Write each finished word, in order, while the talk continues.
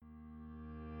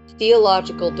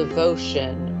theological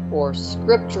devotion or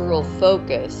scriptural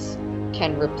focus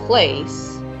can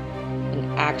replace an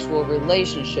actual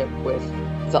relationship with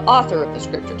the author of the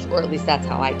scriptures, or at least that's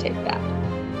how I take that.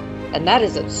 And that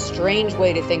is a strange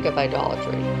way to think of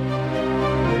idolatry.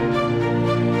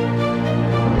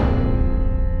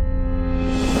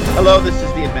 Hello, this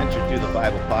is the Adventure Through the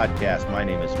Bible podcast. My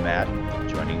name is Matt.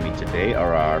 Joining me today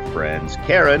are our friends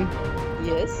Karen.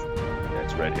 Yes.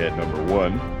 That's redhead number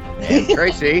one. And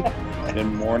Tracy. Good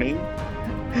morning.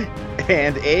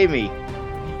 And Amy.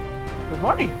 Good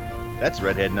morning. That's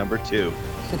redhead number two.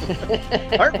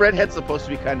 Aren't redheads supposed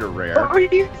to be kind of rare? What were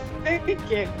you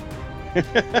thinking?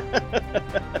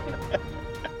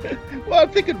 Well,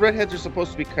 I'm thinking redheads are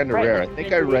supposed to be kind of rare. I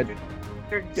think I read.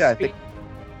 Yeah, I think.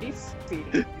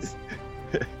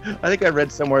 I think I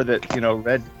read somewhere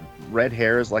that red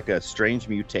hair is like a strange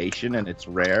mutation and it's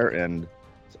rare, and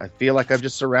I feel like I'm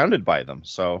just surrounded by them.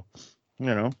 So,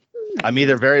 I'm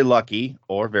either very lucky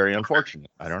or very unfortunate.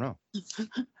 I don't know.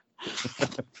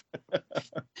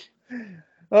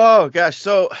 Oh gosh,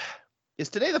 so is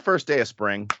today the first day of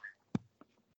spring?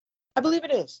 I believe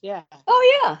it is. Yeah.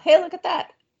 Oh yeah. Hey, look at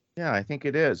that. Yeah, I think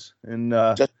it is. And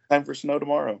just time for snow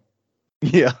tomorrow.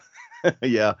 Yeah.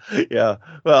 Yeah.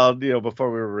 Well,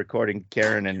 before we were recording,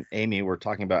 Karen and Amy were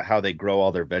talking about how they grow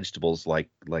all their vegetables like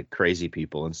crazy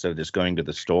people instead of just going to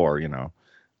the store,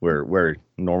 where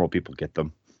normal people get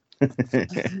them.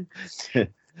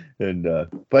 And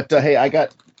hey,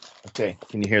 okay,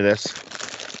 can you hear this?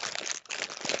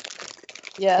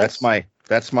 Yes.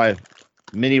 That's my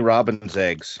mini robin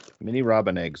eggs.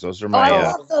 Those are Oh, my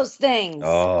I love those things.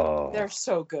 Oh. They're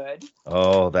so good.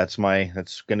 Oh, that's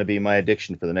going to be my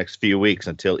addiction for the next few weeks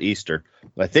until Easter.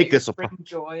 I think this will bring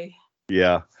joy.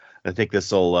 Yeah. I think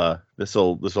this will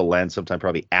land sometime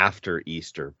probably after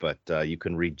Easter, but you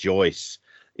can rejoice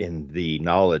in the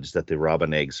knowledge that the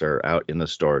robin eggs are out in the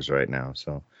stores right now.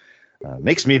 So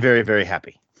makes me very, very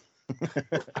happy.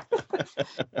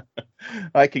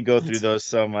 I could go through those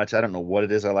so much. I don't know what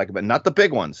it is I like about not the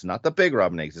big ones, not the big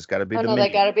robin eggs. It's got to be they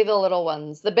got to be the little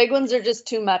ones. The big ones are just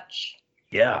too much.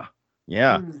 Yeah.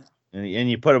 And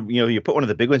you put one of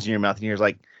the big ones in your mouth and you're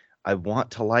like, I want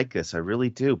to like this. I really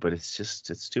do, but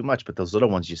it's too much. But those little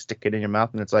ones, you stick it in your mouth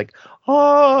and it's like,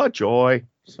 oh, joy.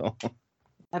 So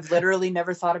I've literally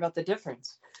never thought about the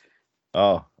difference.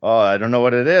 Oh, I don't know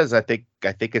what it is. I think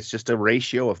it's just a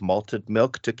ratio of malted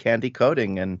milk to candy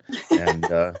coating, and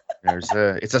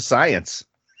it's a science.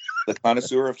 The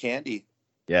connoisseur of candy.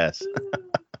 Yes.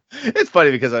 It's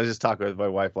funny because I was just talking with my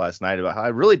wife last night about how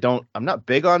I'm not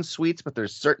big on sweets, but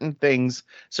there's certain times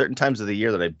of the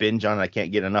year that I binge on and I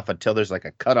can't get enough until there's like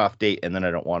a cutoff date and then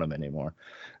I don't want them anymore.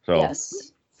 So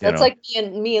yes, that's like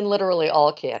me and literally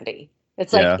all candy.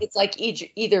 It's like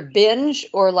either binge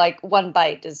or like one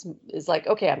bite is like,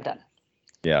 okay, I'm done.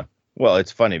 Yeah. Well,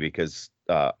 it's funny because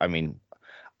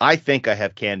I think I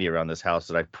have candy around this house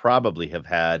that I probably have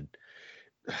had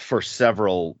for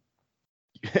several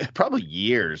probably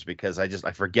years because I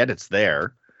forget it's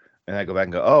there and I go back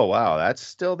and go, oh wow, that's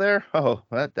still there. Oh,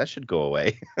 that should go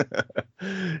away.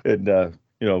 And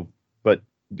but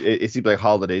it seems like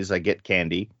holidays I get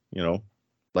candy,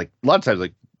 like a lot of times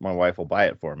like my wife will buy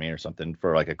it for me or something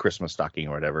for like a Christmas stocking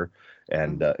or whatever.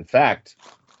 And in fact,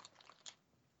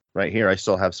 right here, I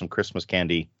still have some Christmas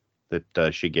candy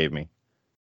that she gave me.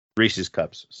 Reese's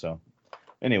Cups. So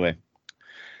anyway.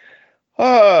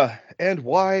 And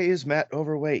why is Matt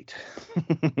overweight?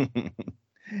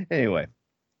 Anyway,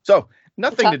 so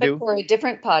nothing to do. For a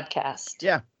different podcast.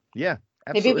 Yeah.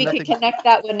 Maybe we could connect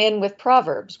that one in with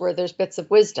Proverbs where there's bits of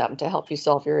wisdom to help you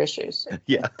solve your issues.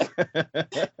 Yeah.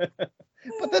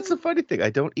 But that's the funny thing.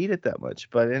 I don't eat it that much.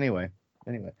 But anyway,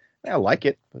 I like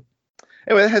it. But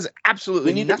anyway, that has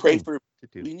absolutely nothing to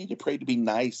do. We need to pray to be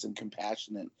nice and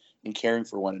compassionate and caring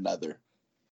for one another.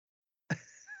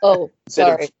 Oh, Instead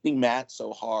sorry. of being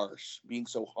so harsh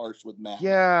with Matt.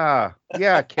 Yeah,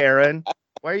 Karen.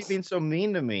 Why are you being so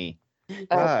mean to me?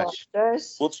 Gosh.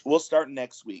 We'll start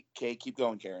next week. Okay, keep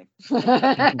going, Karen.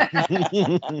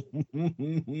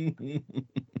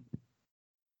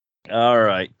 All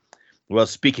right. Well,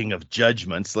 speaking of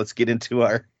judgments, let's get into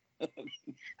our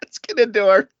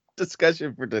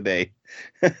discussion for today.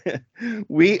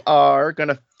 We are going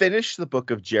to finish the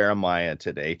book of Jeremiah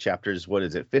today, chapters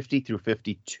 50 through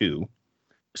 52.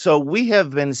 So we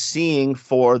have been seeing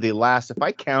for the last, if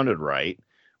I counted right,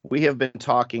 we have been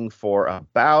talking for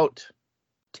about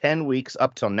 10 weeks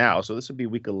up till now. So this would be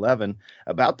week 11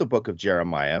 about the book of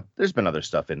Jeremiah. There's been other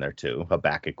stuff in there too.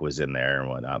 Habakkuk was in there and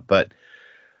whatnot, but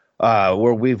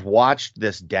where we've watched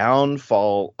this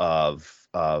downfall of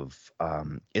of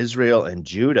Israel and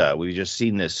Judah. We've just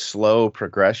seen this slow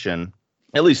progression.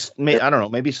 At least, I don't know,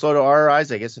 maybe slow to our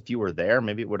eyes. I guess if you were there,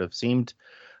 maybe it would have seemed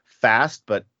fast,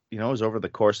 but it was over the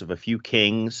course of a few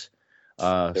kings,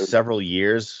 several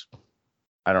years.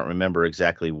 I don't remember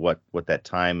exactly what that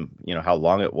time, how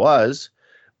long it was,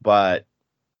 but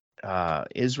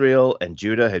Israel and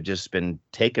Judah had just been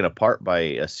taken apart by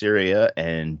Assyria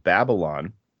and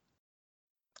Babylon.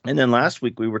 And then last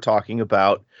week we were talking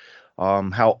about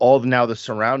how now the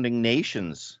surrounding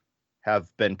nations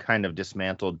have been kind of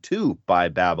dismantled too by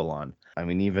Babylon. I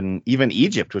mean, even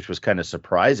Egypt, which was kind of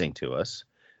surprising to us,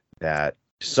 that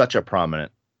such a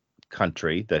prominent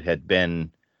country that had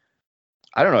been,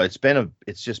 I don't know,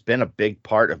 it's just been a big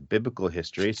part of biblical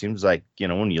history. It seems like,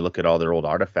 when you look at all their old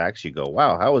artifacts, you go,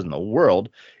 wow, how in the world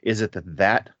is it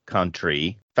that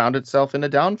country found itself in a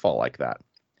downfall like that?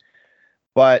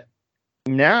 But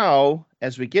now,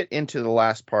 as we get into the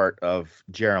last part of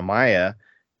Jeremiah,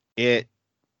 it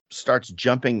starts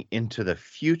jumping into the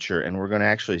future, and we're going to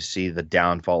actually see the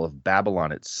downfall of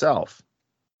Babylon itself.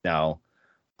 Now,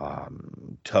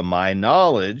 to my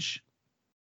knowledge,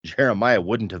 Jeremiah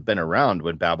wouldn't have been around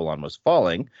when Babylon was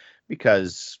falling,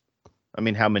 because, I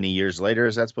mean, how many years later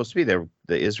is that supposed to be? The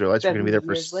Israelites were going to be there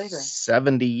for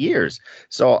 70 years.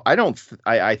 So I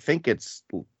think it's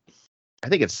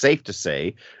safe to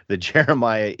say that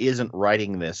Jeremiah isn't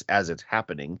writing this as it's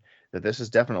happening, that this is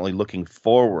definitely looking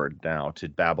forward now to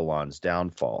Babylon's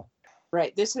downfall.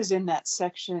 Right. This is in that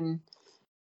section,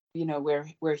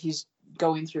 where he's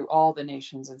going through all the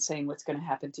nations and saying what's going to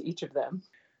happen to each of them.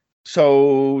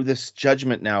 So this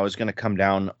judgment now is going to come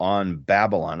down on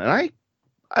Babylon. And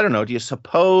I don't know, do you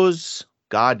suppose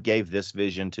God gave this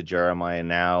vision to Jeremiah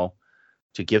now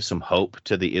to give some hope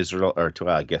to the Israel, or to,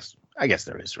 I guess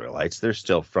they're Israelites. They're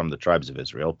still from the tribes of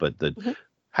Israel, but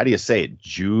how do you say it?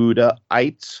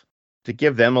 Judahites, to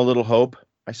give them a little hope,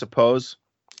 I suppose,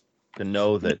 to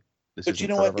know that this is. But you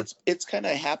know forever. What? It's kind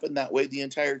of happened that way the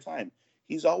entire time.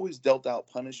 He's always dealt out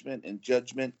punishment and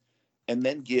judgment, and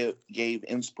then gave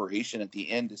inspiration at the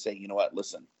end to say, you know what,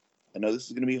 listen, I know this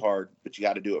is going to be hard, but you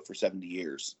got to do it for 70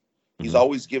 years. Mm-hmm. He's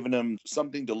always given them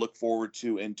something to look forward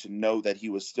to and to know that he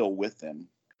was still with them.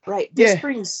 Right. This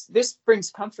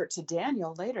brings comfort to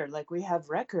Daniel later. Like, we have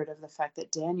record of the fact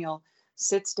that Daniel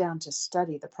sits down to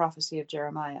study the prophecy of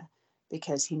Jeremiah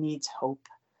because he needs hope.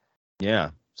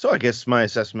 Yeah. So I guess my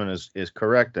assessment is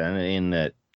correct then, in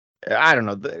that, I don't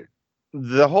know,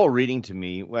 the whole reading to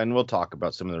me, and we'll talk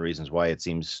about some of the reasons why it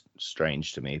seems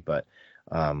strange to me, but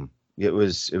it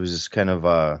was just kind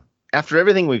of after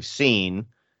everything we've seen,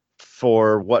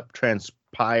 for what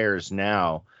transpires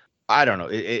now, I don't know.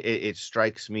 It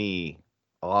strikes me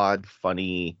odd,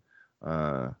 funny.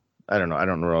 I don't know. I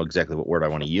don't know exactly what word I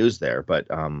want to use there, but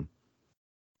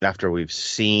after we've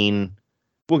seen,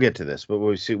 we'll get to this, but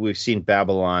we've seen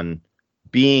Babylon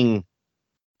being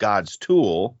God's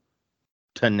tool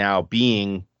to now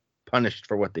being punished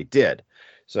for what they did.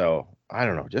 So I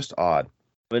don't know, just odd.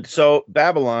 But so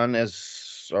Babylon,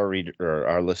 as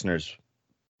our listeners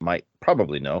might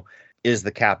probably know, is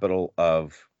the capital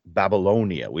of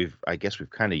Babylonia. I guess we've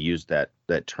kind of used that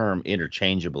term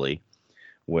interchangeably,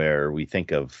 where we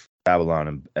think of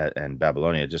Babylon and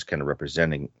Babylonia just kind of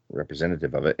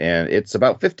representative of it. And it's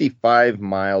about 55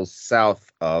 miles south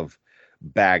of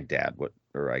Baghdad,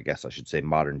 or I guess I should say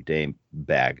modern day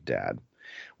Baghdad.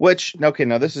 Which, okay,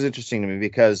 now this is interesting to me,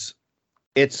 because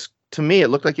to me, it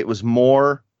looked like it was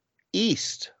more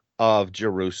east of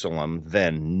Jerusalem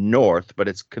than north, but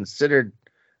it's considered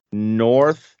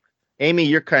north. Amy,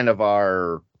 you're kind of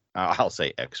our, I'll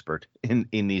say, expert in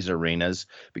these arenas,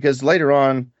 because later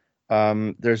on,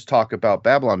 there's talk about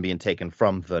Babylon being taken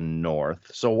from the north.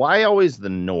 So why always the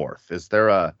north? Is there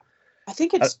a? I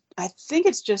think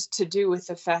it's just to do with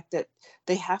the fact that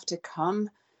they have to come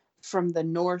from the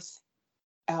north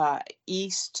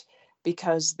east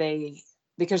because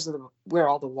of where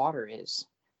all the water is.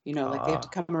 Like they have to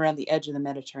come around the edge of the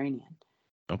Mediterranean.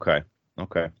 Okay.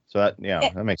 So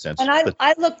that makes sense. And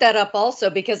I looked that up also,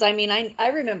 because I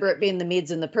remember it being the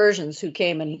Medes and the Persians who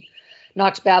came and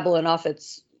knocked Babylon off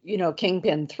its,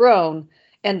 kingpin throne.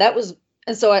 And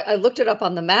so I looked it up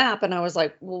on the map, and I was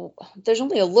like, well, there's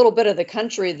only a little bit of the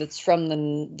country that's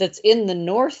in the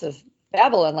north of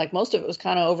Babylon. Like, most of it was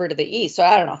kind of over to the east. So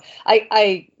I don't know.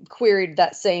 I queried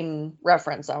that same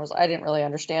reference. I didn't really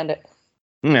understand it.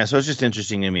 Yeah. So it's just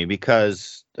interesting to me,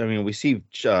 because we see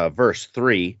verse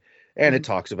 3, and it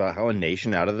talks about how a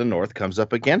nation out of the north comes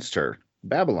up against her,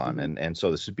 Babylon. And so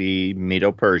this would be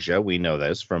Medo-Persia. We know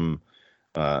this from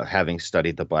having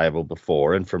studied the Bible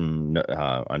before, and from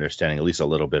understanding at least a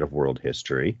little bit of world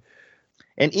history.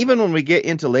 And even when we get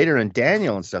into later in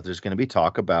Daniel and stuff, there's going to be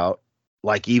talk about,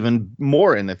 like, even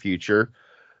more in the future,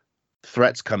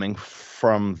 threats coming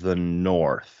from the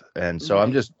north. And so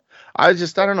Right. I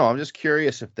don't know. I'm just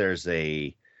curious if there's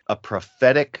a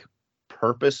prophetic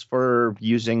purpose for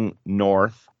using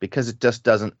north, because it just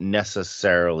doesn't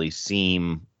necessarily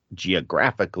seem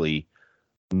geographically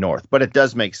north. But it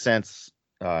does make sense,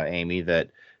 Amy, that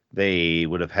they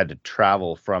would have had to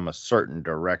travel from a certain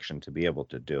direction to be able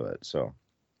to do it. So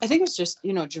I think it's just,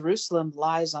 Jerusalem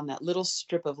lies on that little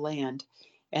strip of land,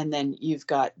 and then you've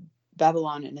got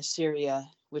Babylon and Assyria,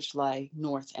 which lie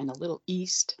north and a little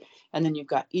east, and then you've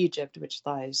got Egypt, which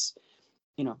lies,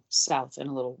 south and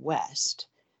a little west.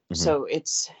 So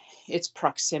it's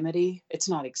proximity. It's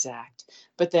not exact.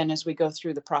 But then as we go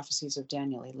through the prophecies of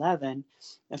Daniel 11,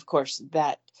 of course,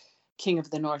 that king of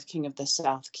the north, king of the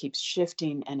south keeps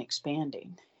shifting and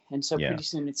expanding. And so pretty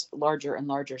soon it's larger and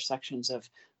larger sections of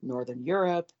Northern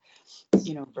Europe,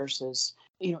 versus,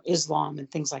 Islam and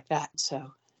things like that.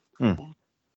 So,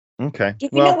 Okay. Do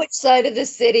we know which side of the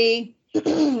city?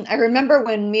 I remember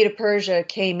when Medo Persia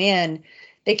came in,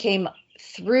 they came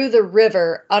through the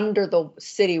river under the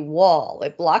city wall. They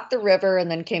blocked the river and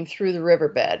then came through the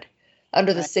riverbed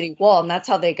under the city wall. And that's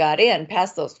how they got in,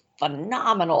 past those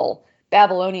phenomenal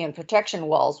Babylonian protection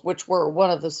walls, which were one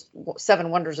of the 7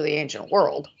 wonders of the ancient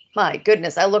world. My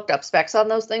goodness, I looked up specs on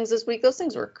those things this week. Those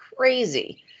things were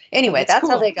crazy. Anyway, that's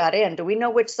cool. How they got in. Do we know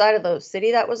which side of the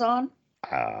city that was on?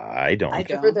 I don't. I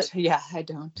don't. Yeah, I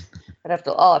don't.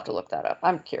 I'll have to look that up.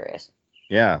 I'm curious.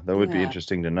 Yeah, that would be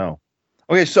interesting to know.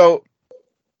 Okay, so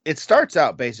it starts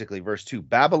out basically verse 2,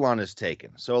 Babylon is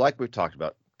taken. So like we've talked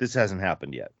about, this hasn't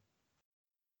happened yet.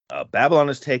 Babylon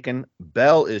is taken,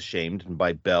 Bel is shamed, and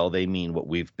by Bel they mean what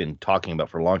we've been talking about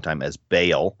for a long time as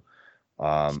Baal.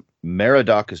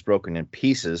 Merodach is broken in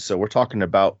pieces, so we're talking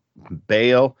about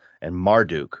Baal and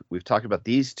Marduk. We've talked about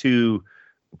these two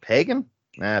pagan?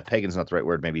 Pagan's not the right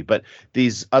word maybe, but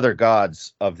these other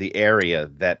gods of the area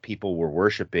that people were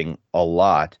worshiping a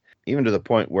lot, even to the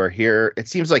point where here, it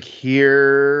seems like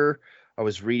here, I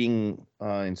was reading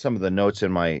in some of the notes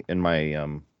in my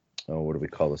what do we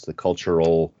call this? The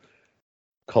cultural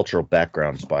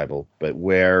backgrounds Bible, but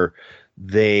where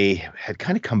they had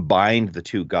kind of combined the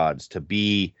two gods to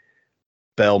be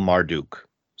Bel Marduk.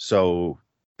 So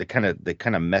they kind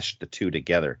of meshed the two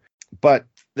together. But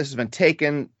this has been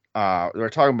taken. We're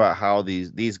talking about how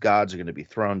these gods are going to be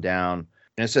thrown down,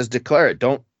 and it says declare it,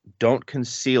 don't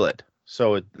conceal it.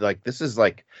 So this is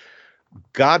like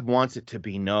God wants it to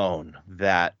be known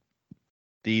that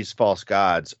these false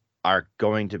gods are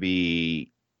going to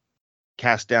be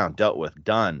cast down, dealt with,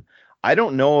 done. I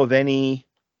don't know of any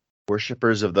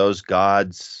worshipers of those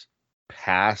gods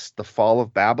past the fall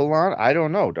of Babylon. I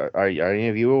don't know. Are any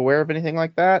of you aware of anything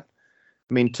like that?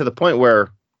 I mean, to the point where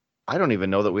I don't even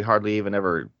know that we hardly even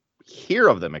ever hear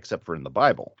of them except for in the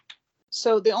Bible.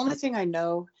 So the only thing I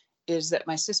know is that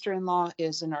my sister-in-law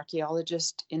is an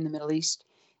archaeologist in the Middle East,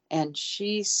 and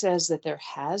she says that there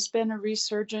has been a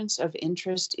resurgence of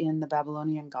interest in the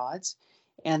Babylonian gods,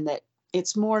 and that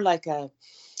it's more like a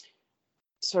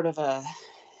sort of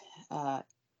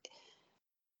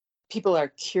people are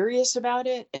curious about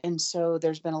it. And so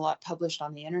there's been a lot published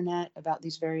on the internet about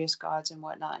these various gods and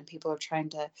whatnot. And people are trying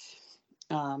to,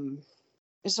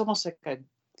 it's almost like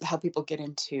how people get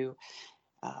into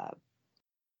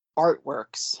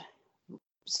artworks.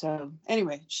 So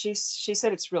anyway, she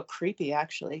said it's real creepy,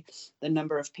 actually, the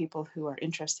number of people who are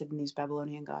interested in these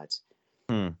Babylonian gods.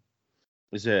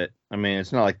 Is it, I mean,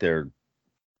 it's not like they're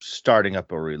starting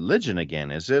up a religion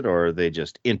again, is it? Or are they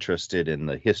just interested in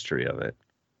the history of it?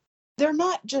 They're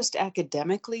not just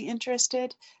academically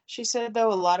interested. She said,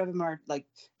 though, a lot of them are like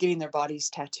getting their bodies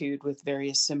tattooed with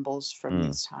various symbols from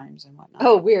these times and whatnot.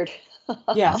 Oh, weird.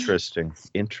 Yeah.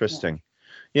 Interesting.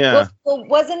 Yeah. Well,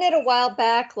 wasn't it a while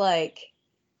back?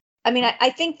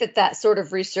 I think that sort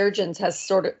of resurgence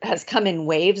has come in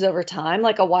waves over time.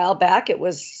 Like a while back, it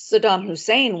was Saddam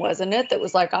Hussein, wasn't it? That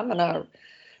was like, I'm going to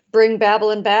bring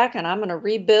Babylon back and I'm going to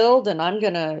rebuild and I'm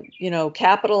going to,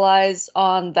 capitalize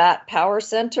on that power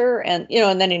center. And,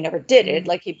 and then he never did it.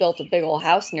 Like he built a big old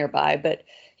house nearby, but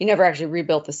he never actually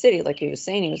rebuilt the city. Like he was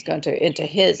saying, he was going into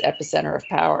his epicenter of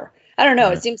power. I don't know.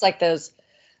 It seems like those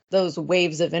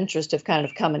waves of interest have kind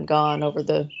of come and gone over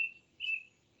the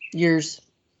years.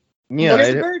 Yeah.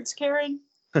 There's the birds, Karen.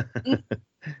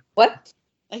 What?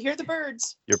 I hear the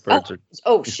birds. Your birds are.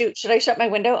 Oh, shoot. Should I shut my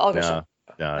window? I'll go shut.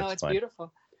 No, it's fine.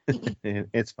 Beautiful.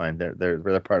 It's fine.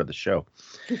 They're part of the show.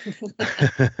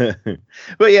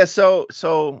 But yeah, so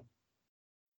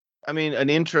I mean, an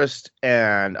interest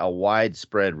and a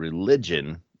widespread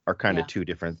religion are kind Yeah. of two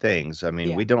different things. I mean,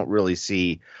 Yeah. we don't really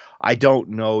see, I don't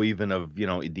know even of,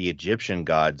 the Egyptian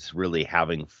gods really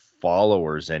having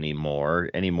followers anymore,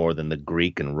 any more than the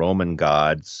Greek and Roman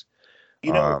gods.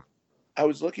 You know, I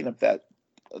was looking up that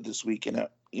this week, and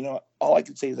all I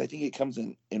can say is I think it comes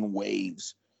in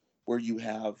waves, where you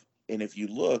have, and if you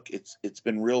look, it's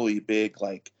been really big,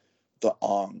 like the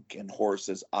Ankh and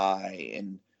Horus's Eye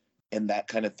and that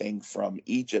kind of thing from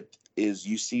Egypt. Is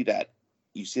you see that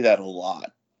a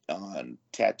lot on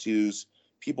tattoos.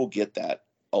 People get that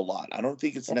a lot. I don't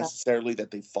think it's Yeah. necessarily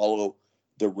that they follow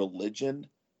the religion,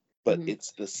 but Mhm.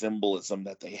 it's the symbolism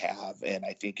that they have, and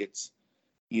I think it's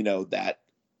that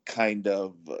kind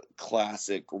of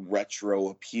classic retro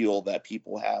appeal that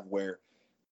people have, where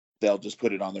they'll just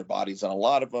put it on their bodies. And a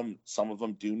lot of them, some of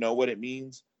them do know what it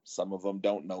means, some of them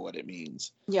don't know what it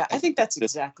means. Yeah, I And think that's the,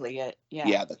 exactly it. Yeah.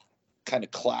 yeah, the kind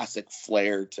of classic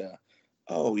flair to,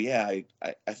 oh yeah,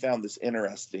 I found this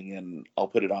interesting and I'll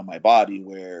put it on my body,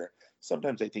 where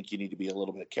sometimes I think you need to be a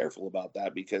little bit careful about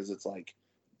that, because it's like,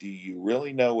 do you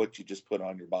really know what you just put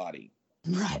on your body?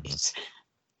 Right.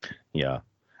 Yeah.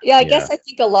 Yeah, I Yeah. guess I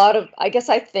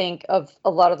think of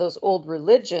a lot of those old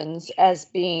religions as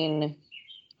being,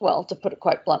 well, to put it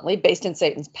quite bluntly, based in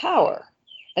Satan's power.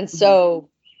 And so,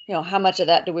 how much of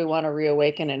that do we want to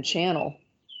reawaken and channel?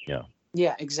 Yeah.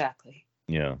 Yeah, exactly.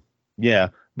 Yeah. Yeah.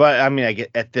 But I mean, I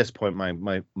get at this point,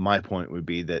 my point would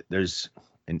be that there's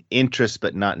an interest,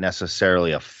 but not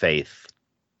necessarily a faith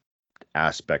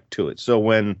aspect to it. So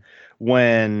when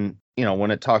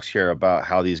it talks here about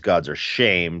how these gods are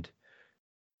shamed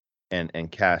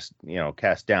and cast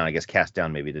down, I guess cast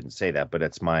down maybe didn't say that, but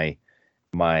it's my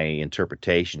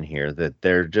interpretation here, that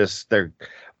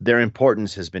their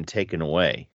importance has been taken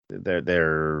away.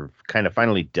 They're kind of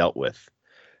finally dealt with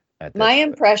at My that.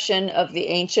 impression of the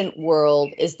ancient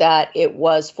world is that it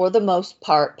was, for the most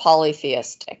part,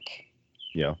 polytheistic,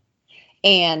 Yeah.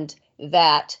 and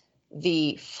that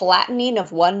the flattening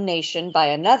of one nation by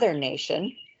another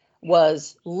nation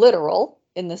was literal,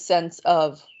 in the sense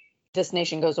of this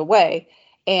nation goes away,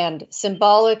 and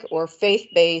symbolic or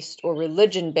faith-based or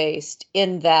religion-based,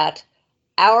 in that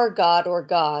our God or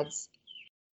gods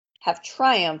have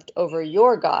triumphed over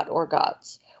your God or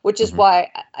gods, which is Mhm.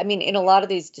 why, I mean, in a lot of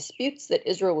these disputes that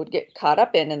Israel would get caught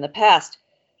up in the past,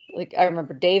 like I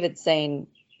remember David saying,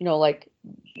 like,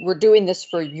 we're doing this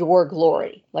for your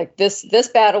glory. Like this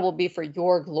battle will be for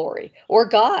your glory. Or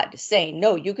God saying,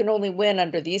 no, you can only win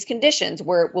under these conditions,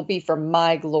 where it will be for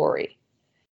my glory.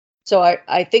 So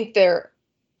I think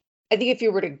if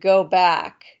you were to go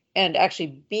back and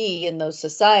actually be in those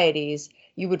societies,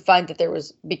 you would find that there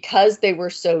was, because they were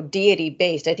so deity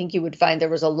based, I think you would find there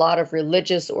was a lot of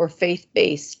religious or faith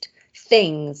based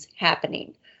things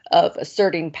happening, of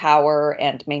asserting power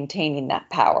and maintaining that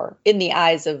power in the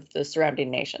eyes of the surrounding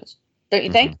nations. Don't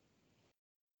you think?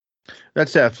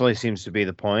 That definitely seems to be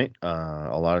the point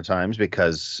a lot of times,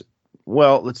 because,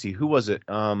 well, let's see, who was it?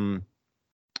 I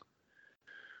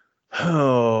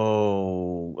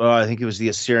think it was the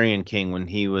Assyrian king when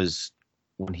he was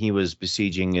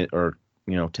besieging it, or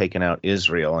taking out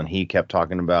Israel, and he kept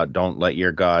talking about, don't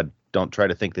try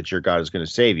to think that your God is going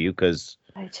to save you, because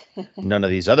Right. none of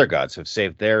these other gods have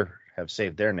saved their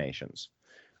nations.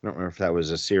 I don't remember if that was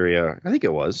Assyria. I think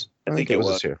it was. I think it was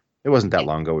Assyria. It wasn't that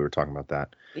long ago we were talking about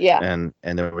that. Yeah. And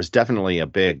there was definitely a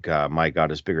big my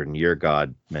God is bigger than your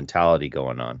God mentality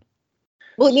going on.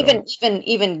 Well,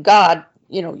 even God,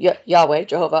 Yahweh,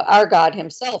 Jehovah, our God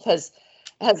himself has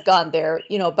gone there,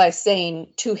 by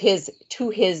saying to his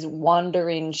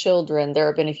wandering children. There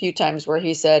have been a few times where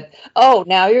he said, "Oh,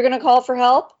 now you're going to call for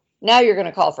help? Now you're going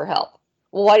to call for help.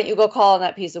 Well, why don't you go call on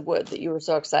that piece of wood that you were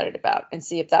so excited about, and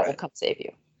see if that will come save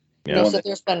you?" Yeah. So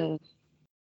there's been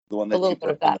The one a that little you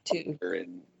bit of put in that the too. fire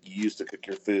and you used to cook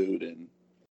your food. And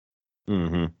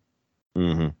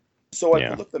Mm-hmm. so I Yeah.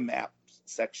 pulled up the map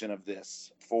section of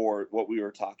this for what we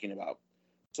were talking about.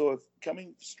 So if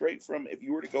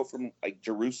you were to go from like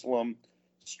Jerusalem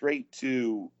straight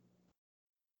to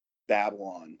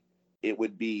Babylon, it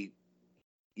would be,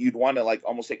 you'd want to like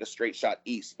almost take a straight shot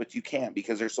east, but you can't,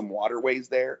 because there's some waterways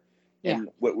there. Yeah. And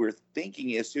what we're thinking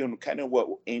is too, and kind of what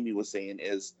Amy was saying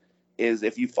is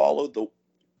if you follow the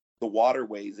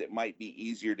waterways, it might be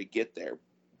easier to get there.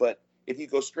 But if you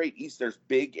go straight east, there's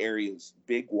big areas,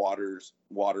 big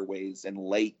waterways and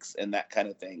lakes and that kind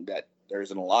of thing that there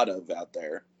isn't a lot of out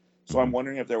there. So I'm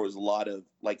wondering if there was a lot of,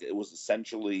 like, it was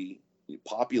essentially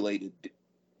populated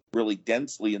really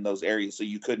densely in those areas, so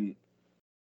you couldn't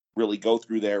really go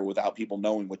through there without people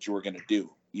knowing what you were going to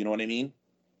do. You know what I mean?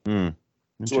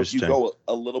 So if you go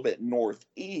a little bit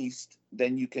northeast,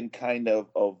 then you can kind of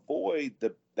avoid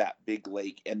that big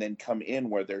lake and then come in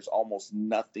where there's almost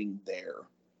nothing there.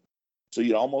 So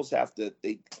you'd almost have to,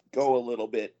 they go a little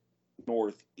bit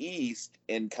northeast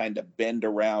and kind of bend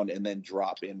around and then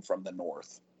drop in from the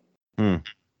north.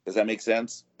 Does that make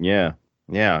sense? Yeah.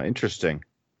 Yeah. Interesting.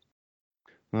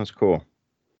 That's cool.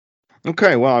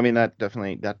 Okay. Well, I mean, that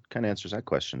kind of answers that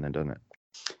question then, doesn't it?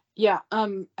 Yeah.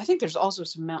 I think there's also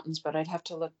some mountains, but I'd have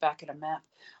to look back at a map.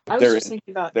 I was just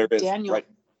thinking about Daniel.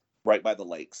 Right by the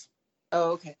lakes.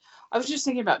 Oh, okay. I was just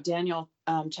thinking about Daniel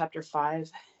chapter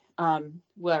 5,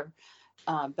 where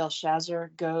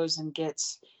Belshazzar goes and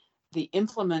gets the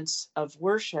implements of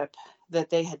worship that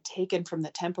they had taken from the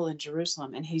temple in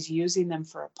Jerusalem, and he's using them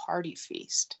for a party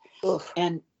feast. Ugh.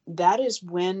 And that is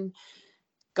when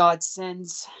God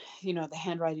sends, the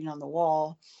handwriting on the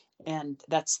wall, and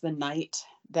that's the night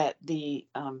that the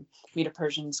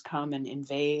Medo-Persians come and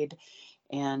invade,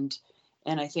 and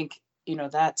I think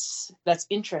that's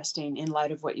interesting in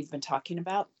light of what you've been talking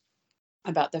about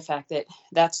the fact that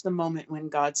that's the moment when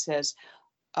God says,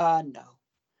 no,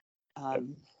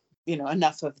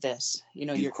 enough of this.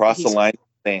 You crossed the line.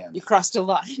 You crossed a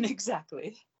line,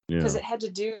 exactly. Yeah. Because it had to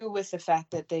do with the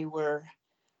fact that they were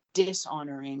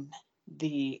dishonoring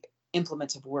the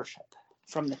implements of worship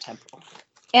from the temple.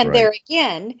 And Right. there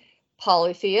again,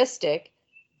 polytheistic,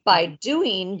 by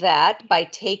doing that, by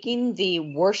taking the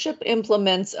worship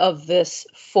implements of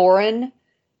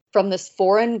from this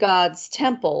foreign god's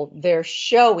temple, they're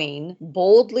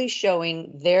boldly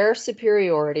showing their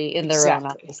superiority in their own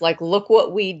eyes. Like, look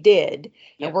what we did.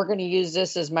 Yep. And we're going to use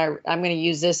this as my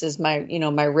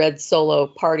my red Solo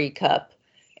party cup,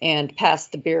 and pass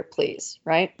the beer, please.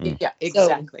 Right? Yeah,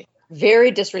 exactly. So,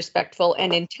 very disrespectful,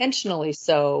 and intentionally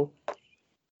so,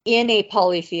 in a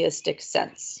polytheistic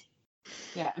sense.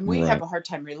 Yeah, and we have a hard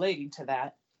time relating to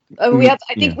that. I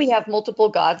think we have multiple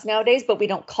gods nowadays, but we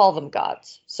don't call them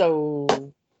gods. So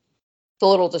it's a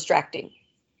little distracting.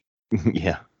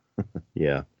 Yeah.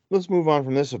 Yeah. Let's move on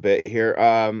from this a bit here.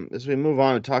 As we move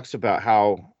on, it talks about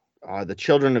how the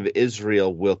children of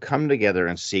Israel will come together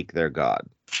and seek their God.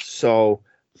 So,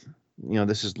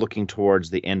 this is looking towards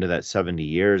the end of that 70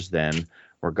 years then,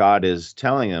 where God is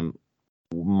telling them,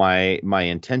 my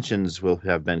intentions will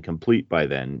have been complete by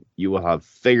then. You will have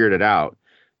figured it out.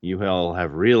 You will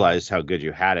have realized how good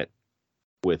you had it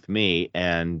with me,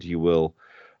 and you'll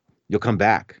come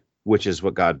back, which is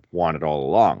what God wanted all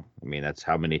along. I mean, that's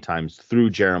how many times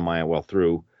through Jeremiah,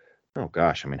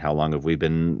 how long have we've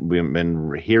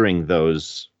been hearing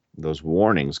those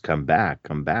warnings, come back.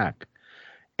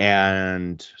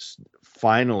 And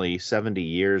finally 70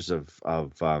 years of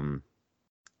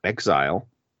exile.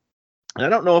 And I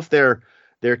don't know if their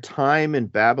time in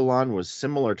Babylon was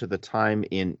similar to the time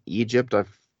in Egypt.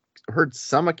 I've heard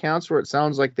some accounts where it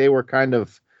sounds like they were kind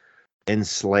of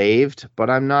enslaved, but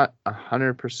I'm not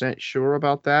 100% sure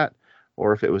about that,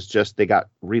 or if it was just they got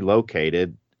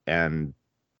relocated and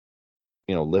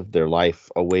lived their life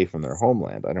away from their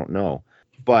homeland. I don't know.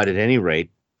 But at any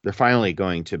rate, they're finally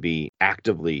going to be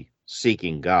actively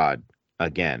seeking God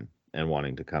again and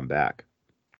wanting to come back.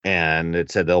 And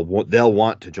it said they'll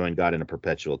want to join God in a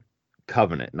perpetual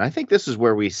covenant. And I think this is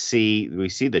where we see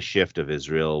the shift of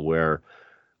Israel, where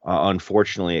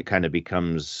unfortunately it kind of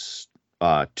becomes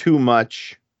too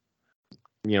much,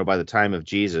 by the time of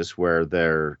Jesus, where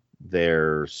they're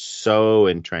so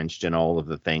entrenched in all of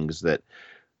the things that,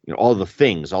 all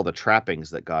the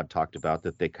trappings that God talked about,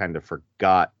 that they kind of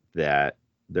forgot that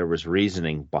there was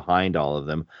reasoning behind all of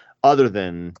them, other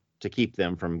than to keep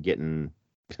them from getting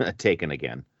taken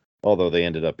again. Although they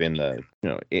ended up in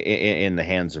the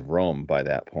hands of Rome by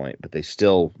that point, but they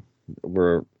still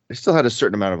had a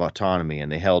certain amount of autonomy,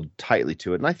 and they held tightly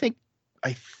to it. And I think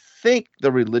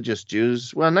the religious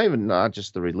Jews, well, not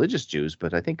just the religious Jews,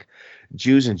 but I think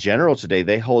Jews in general today,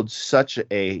 they hold such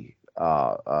a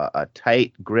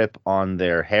tight grip on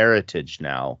their heritage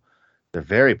now. They're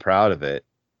very proud of it.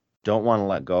 Don't want to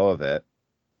let go of it.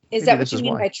 Is that what you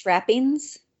mean by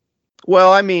trappings?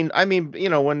 Well, I mean,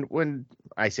 when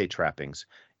I say trappings,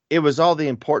 it was all the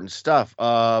important stuff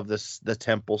of the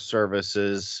temple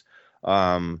services,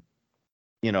 the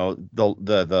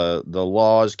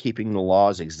laws, keeping the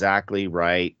laws exactly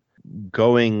right,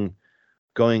 going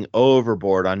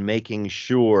overboard on making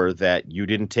sure that you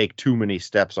didn't take too many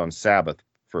steps on Sabbath,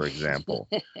 for example.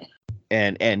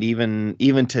 and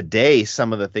even today,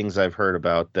 some of the things I've heard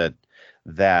about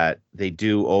that they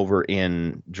do over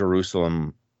in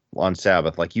Jerusalem on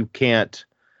Sabbath, like you're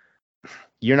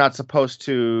not supposed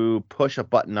to push a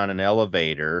button on an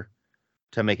elevator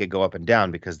to make it go up and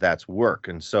down, because that's work.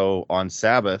 And so on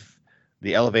Sabbath,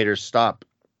 the elevators stop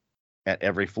at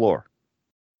every floor.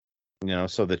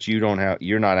 so that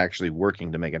you're not actually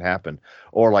working to make it happen.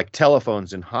 Or like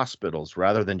telephones in hospitals,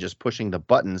 rather than just pushing the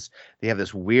buttons, they have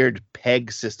this weird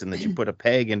peg system that you put a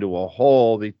peg into a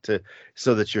hole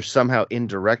so that you're somehow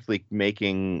indirectly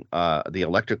making the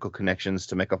electrical connections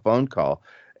to make a phone call.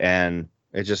 And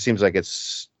it just seems like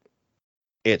it's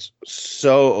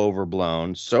so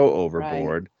overblown, so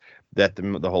overboard, that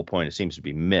the whole point, it seems to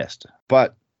be missed.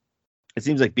 But it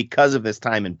seems like because of this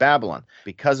time in Babylon,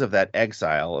 because of that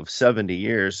exile of 70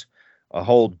 years, a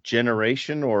whole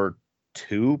generation or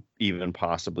two, even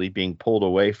possibly, being pulled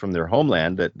away from their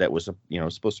homeland that was,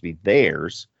 supposed to be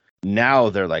theirs. Now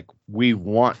they're like, we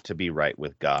want to be right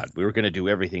with God. We're going to do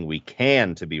everything we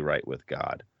can to be right with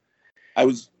God. I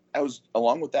was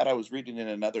along with that, I was reading in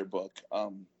another book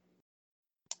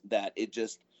that it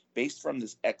just, based from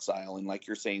this exile, and like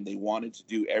you're saying, they wanted to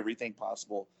do everything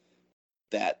possible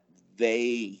that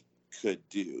they could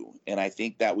do. And I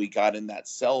think that we got in that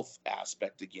self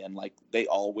aspect again, like they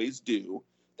always do,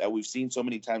 that we've seen so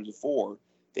many times before.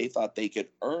 They thought they could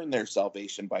earn their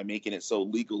salvation by making it so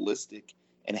legalistic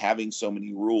and having so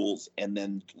many rules, and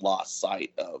then lost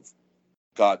sight of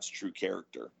God's true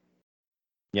character.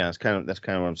 Yeah, that's kind of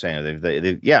what I'm saying.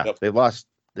 They've lost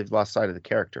sight of the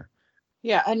character.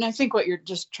 Yeah, and I think what you're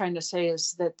just trying to say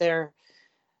is that their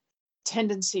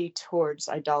tendency towards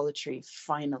idolatry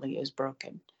finally is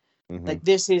broken. Mm-hmm. Like,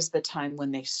 this is the time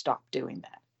when they stop doing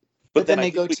that. But then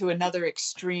they go to another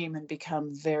extreme and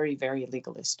become very, very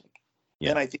legalistic.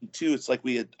 Yeah. And I think too, it's like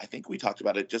I think we talked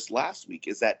about it just last week,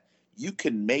 is that you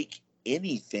can make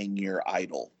anything your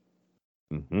idol.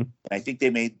 Mm-hmm. And I think they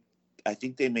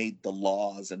made the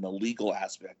laws and the legal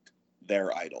aspect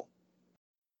their idol.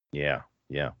 Yeah.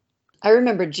 Yeah. I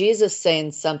remember Jesus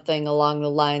saying something along the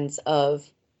lines of,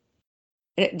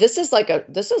 this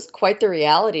is quite the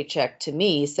reality check to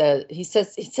me. He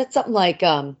said something like,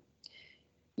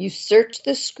 you search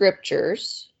the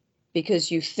scriptures because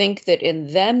you think that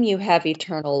in them you have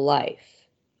eternal life.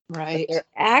 Right. But they're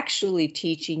actually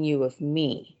teaching you of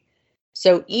me.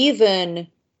 So even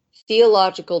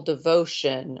theological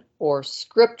devotion or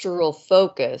scriptural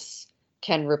focus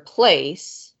can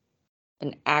replace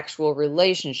an actual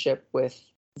relationship with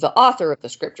the author of the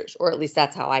scriptures, or at least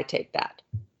that's how I take that.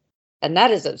 And that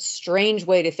is a strange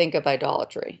way to think of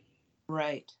idolatry.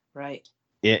 Right.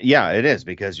 Yeah, it is,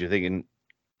 because you're thinking,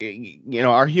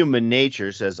 our human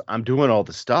nature says, I'm doing all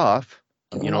the stuff,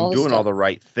 I'm doing all the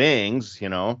right things,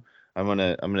 I'm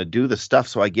gonna do the stuff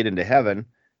so I get into heaven,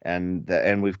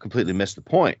 and we've completely missed the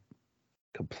point,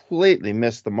 completely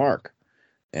missed the mark,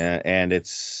 and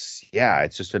it's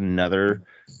just another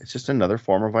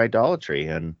form of idolatry.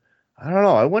 And I don't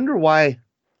know. I wonder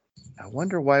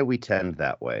why we tend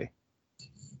that way.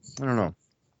 I don't know.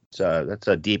 That's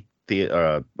a deep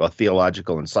a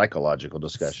theological and psychological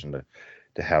discussion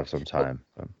to have some time.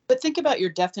 But think about your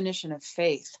definition of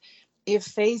faith. If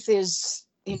faith is,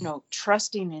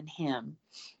 trusting in him,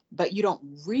 but you don't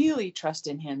really trust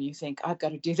in him, you think, I've got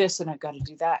to do this and I've got to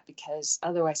do that because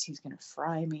otherwise he's going to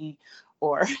fry me,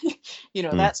 or,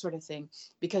 that sort of thing,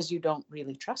 because you don't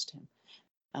really trust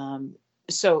him.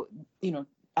 So,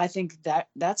 I think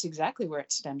that's exactly where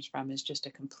it stems from, is just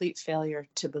a complete failure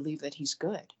to believe that he's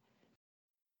good.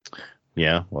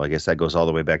 Yeah. Well, I guess that goes all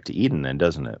the way back to Eden then,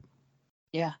 doesn't it?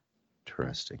 Yeah.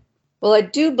 Interesting. Well, I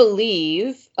do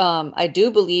believe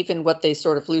in what they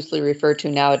sort of loosely refer to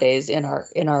nowadays in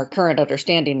our current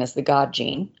understanding as the God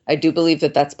gene. I do believe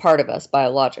that that's part of us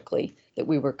biologically, that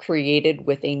we were created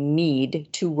with a need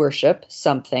to worship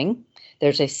something.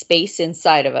 There's a space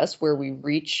inside of us where we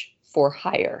reach for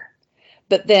higher.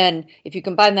 But then if you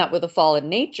combine that with a fallen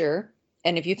nature,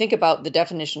 and if you think about the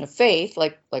definition of faith,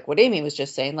 like what Amy was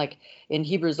just saying, like in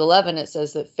Hebrews 11, it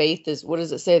says that faith is, what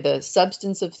does it say? The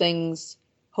substance of things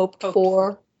hoped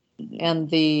for, and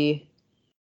the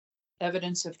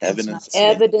evidence of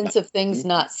things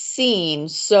not seen.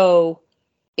 So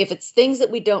if it's things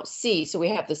that we don't see, so we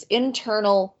have this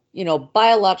internal,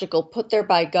 biological, put there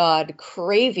by God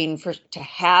craving to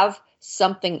have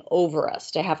something over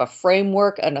us, to have a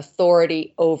framework, an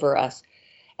authority over us.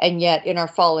 And yet in our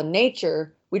fallen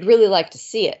nature, we'd really like to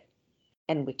see it,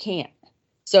 and we can't.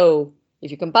 So if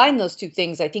you combine those two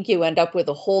things, I think you end up with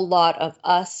a whole lot of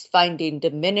us finding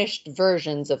diminished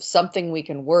versions of something we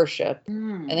can worship,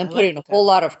 and then putting a whole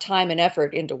lot of time and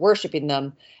effort into worshiping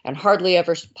them, and hardly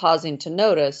ever pausing to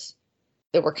notice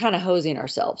that we're kind of hosing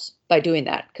ourselves by doing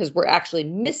that, because we're actually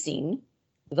missing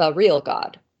the real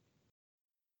God.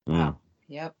 Wow.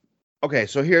 Yep. Okay,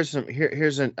 so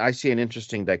I see an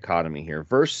interesting dichotomy here.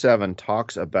 Verse 7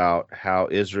 talks about how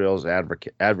Israel's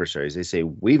adversaries, they say,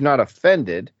 we've not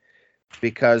offended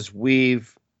because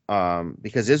we've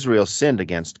because Israel sinned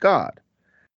against God.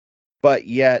 But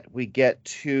yet we get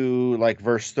to like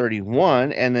verse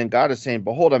 31, and then God is saying,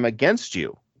 behold, I'm against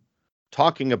you,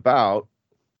 talking about,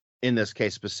 in this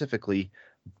case specifically,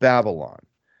 Babylon.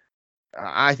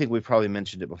 I think we've probably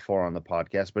mentioned it before on the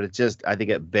podcast, but I think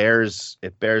it bears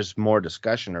more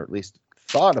discussion, or at least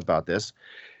thought about this.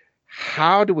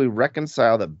 How do we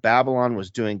reconcile that Babylon was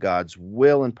doing God's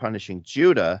will and punishing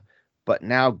Judah, but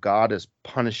now God is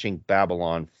punishing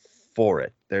Babylon for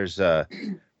it? There's a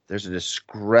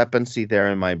discrepancy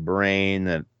there in my brain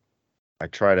that I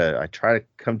try to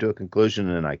come to a conclusion,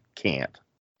 and I can't.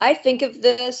 I think of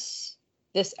this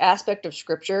aspect of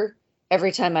scripture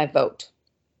every time I vote.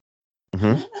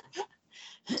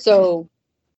 Mm-hmm. So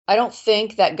I don't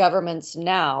think that governments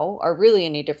now are really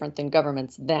any different than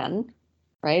governments then,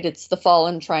 right? It's the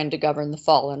fallen trying to govern the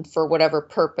fallen for whatever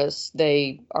purpose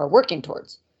they are working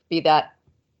towards, be that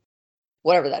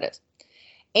whatever that is.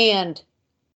 And,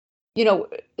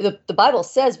 the Bible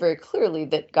says very clearly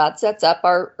that God sets up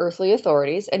our earthly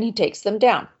authorities and he takes them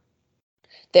down.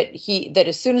 That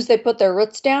as soon as they put their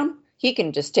roots down, he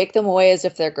can just take them away as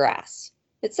if they're grass.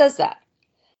 It says that.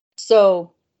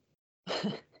 So,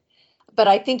 but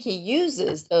I think he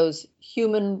uses those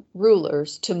human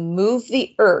rulers to move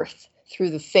the earth through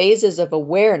the phases of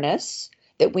awareness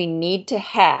that we need to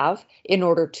have in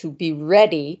order to be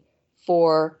ready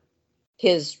for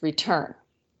his return.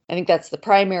 I think that's the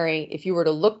primary. If you were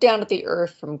to look down at the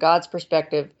earth from God's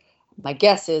perspective, my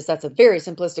guess is that's a very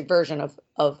simplistic version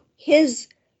of his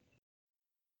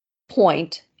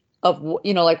point of,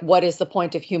 what is the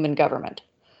point of human government?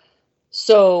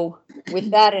 So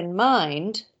with that in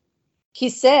mind, he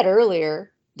said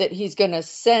earlier that he's going to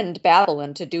send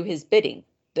Babylon to do his bidding,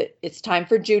 that it's time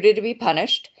for Judah to be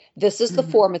punished. This is the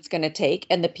form it's going to take,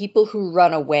 and the people who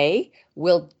run away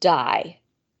will die.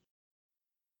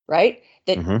 Right?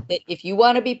 That if you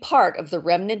want to be part of the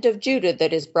remnant of Judah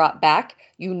that is brought back,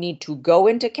 you need to go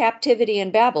into captivity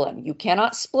in Babylon. You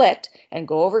cannot split and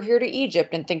go over here to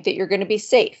Egypt and think that you're going to be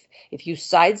safe. If you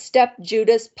sidestep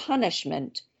Judah's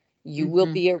punishment, you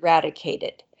will be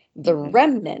eradicated. The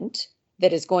remnant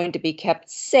that is going to be kept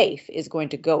safe is going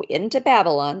to go into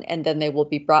Babylon, and then they will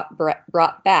be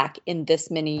brought back in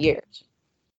this many years.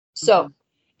 So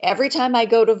every time I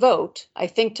go to vote, I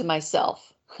think to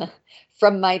myself,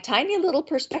 from my tiny little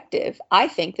perspective, I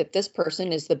think that this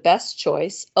person is the best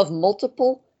choice of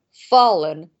multiple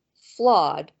fallen,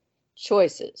 flawed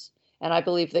choices. And I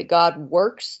believe that God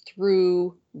works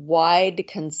through wide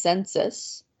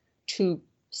consensus to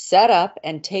set up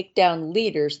and take down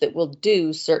leaders that will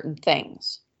do certain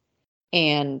things.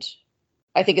 And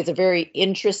I think it's a very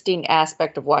interesting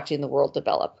aspect of watching the world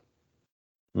develop.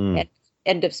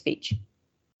 End of speech.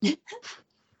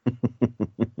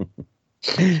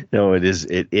 No, it is.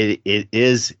 It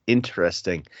is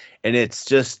interesting, and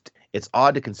it's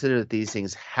odd to consider that these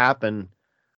things happen.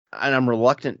 And I'm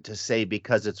reluctant to say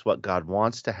because it's what God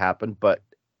wants to happen, but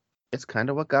it's kind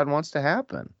of what God wants to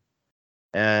happen.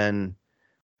 And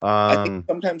I think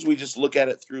sometimes we just look at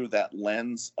it through that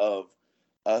lens of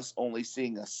us only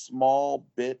seeing a small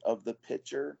bit of the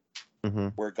picture,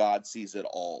 where God sees it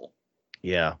all.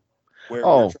 Yeah.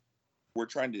 Where we're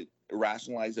trying to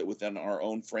rationalize it within our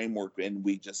own framework, and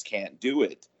we just can't do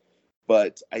it.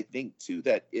 But I think too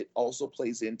that it also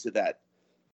plays into that,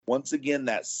 once again,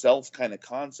 that self kind of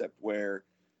concept where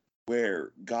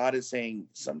God is saying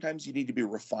sometimes you need to be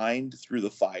refined through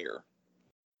the fire,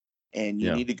 and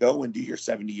you need to go and do your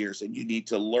 70 years, and you need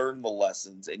to learn the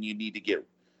lessons, and you need to get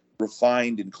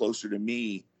refined and closer to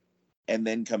me, and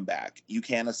then come back. You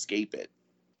can't escape it.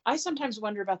 I sometimes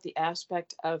wonder about the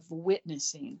aspect of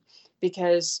witnessing,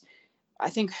 because I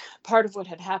think part of what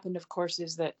had happened, of course,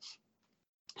 is that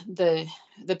the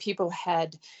people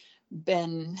had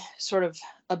been sort of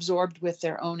absorbed with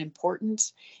their own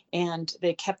importance, and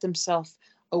they kept themselves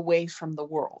away from the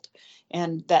world.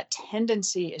 And that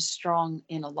tendency is strong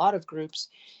in a lot of groups.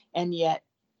 And yet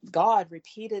God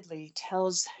repeatedly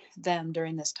tells them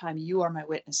during this time, you are my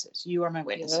witnesses. You are my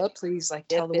witnesses. Yep. Please,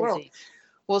 tell the world.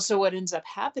 Well, so what ends up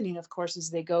happening, of course, is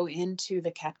they go into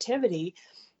the captivity,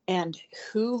 and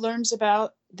who learns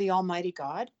about the Almighty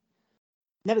God?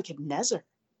 Nebuchadnezzar,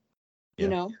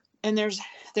 and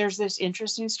there's this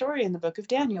interesting story in the book of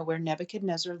Daniel where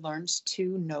Nebuchadnezzar learns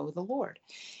to know the Lord.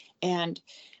 And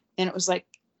it was like,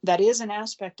 that is an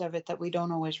aspect of it that we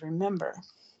don't always remember.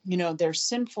 Their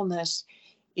sinfulness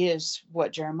is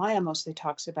what Jeremiah mostly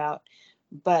talks about.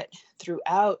 But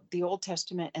throughout the Old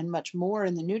Testament and much more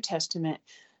in the New Testament,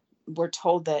 we're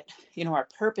told that, our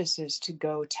purpose is to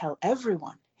go tell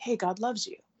everyone, hey, God loves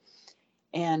you.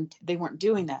 And they weren't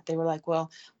doing that. They were like,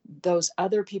 well, those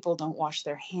other people don't wash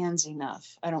their hands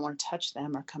enough. I don't want to touch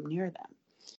them or come near them.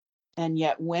 And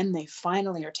yet when they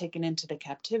finally are taken into the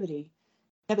captivity,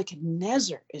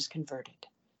 Nebuchadnezzar is converted.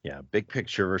 Yeah, big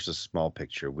picture versus small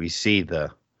picture. We see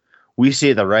the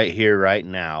right here, right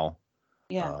now.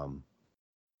 Yeah.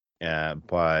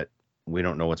 But we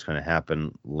don't know what's going to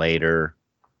happen later.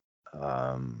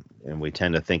 And we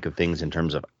tend to think of things in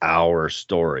terms of our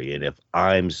story. And if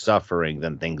I'm suffering,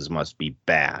 then things must be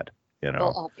bad, you know?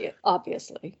 Well,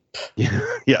 obviously.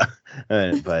 Yeah.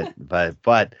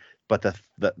 But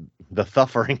the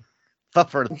suffering,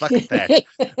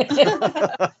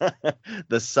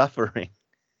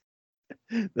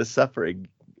 the suffering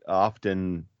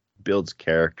often builds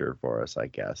character for us, I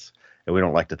guess. And we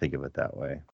don't like to think of it that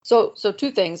way. So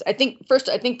two things. I think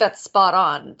that's spot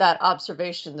on, that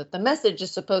observation that the message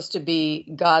is supposed to be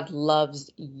God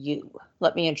loves you.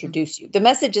 Let me introduce you. The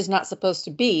message is not supposed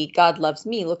to be God loves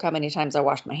me. Look how many times I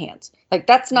washed my hands. Like,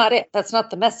 that's not it. That's not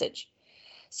the message.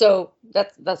 So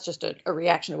that's just a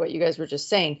reaction to what you guys were just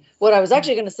saying. What I was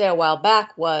actually going to say a while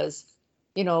back was,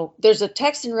 there's a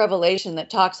text in Revelation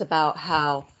that talks about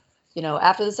how,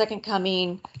 after the second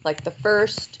coming, like the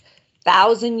first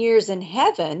 1,000 years in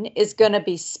heaven is going to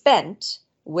be spent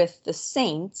with the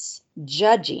saints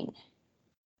judging.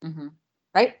 Mm-hmm.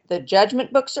 Right? The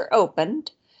judgment books are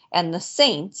opened, and the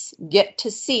saints get to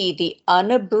see the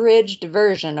unabridged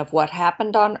version of what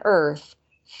happened on earth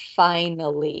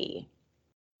finally.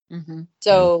 Mm-hmm.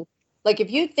 So, like,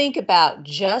 if you think about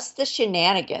just the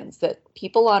shenanigans that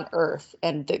people on earth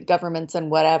and the governments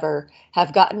and whatever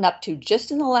have gotten up to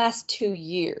just in the last 2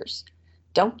 years,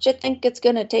 don't you think it's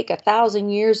going to take 1,000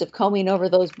 years of combing over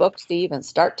those books to even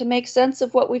start to make sense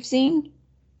of what we've seen?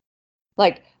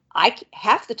 Like,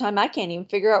 half the time I can't even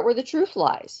figure out where the truth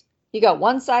lies. You got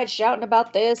one side shouting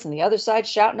about this and the other side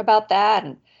shouting about that,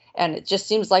 and it just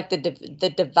seems like the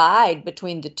divide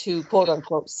between the two quote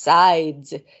unquote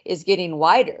sides is getting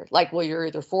wider. Like, well, you're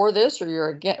either for this or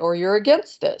you're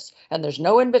against this, and there's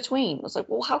no in between. It's like,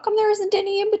 well, how come there isn't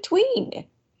any in between?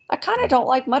 I kind of don't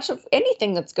like much of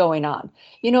anything that's going on.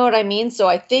 You know what I mean? So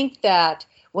I think that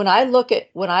when I look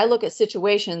at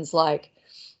situations like,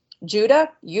 Judah,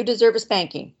 you deserve a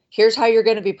spanking. Here's how you're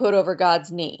going to be put over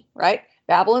God's knee, right?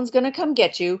 Babylon's going to come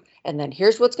get you, and then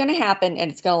here's what's going to happen,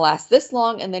 and it's going to last this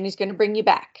long, and then he's going to bring you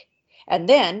back. And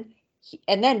then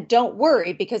don't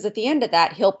worry, because at the end of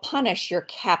that, he'll punish your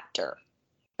captor.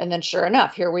 And then sure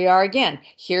enough, here we are again.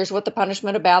 Here's what the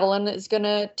punishment of Babylon is going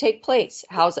to take place.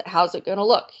 How's it going to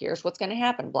look? Here's what's going to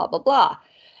happen, blah, blah, blah.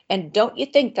 And don't you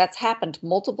think that's happened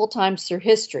multiple times through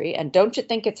history? And don't you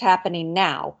think it's happening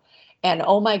now? And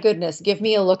oh my goodness, give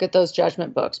me a look at those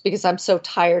judgment books, because I'm so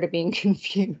tired of being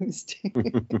confused.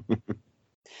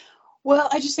 Well,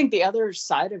 I just think the other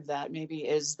side of that maybe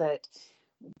is that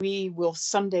we will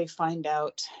someday find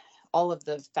out all of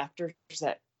the factors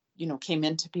that came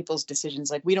into people's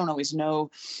decisions. Like, we don't always know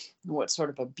what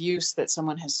sort of abuse that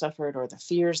someone has suffered or the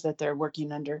fears that they're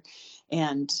working under.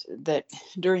 And that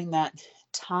during that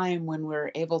time when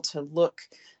we're able to look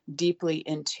deeply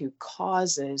into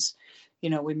causes,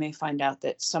 we may find out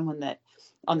that someone that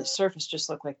on the surface just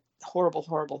looked like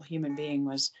horrible human being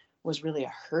was really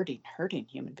a hurting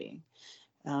human being.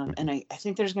 And I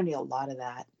think there's going to be a lot of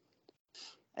that.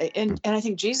 And I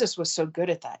think Jesus was so good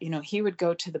at that. He would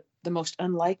go to the most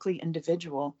unlikely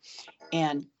individual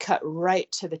and cut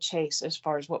right to the chase as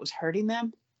far as what was hurting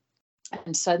them.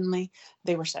 And suddenly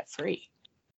they were set free.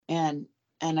 And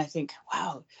I think,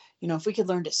 wow, if we could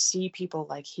learn to see people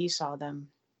like he saw them,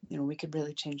 we could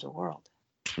really change the world.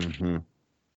 Mm-hmm.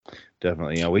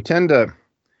 Definitely. We tend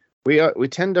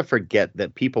to forget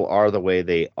that people are the way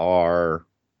they are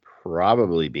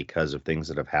probably because of things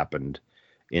that have happened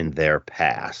in their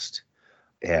past.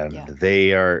 And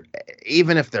they are,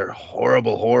 even if they're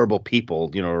horrible people,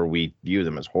 or we view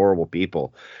them as horrible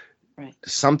people, right,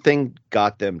 something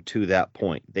got them to that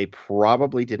point. They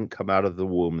probably didn't come out of the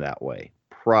womb that way.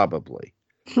 Probably.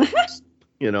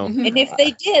 And if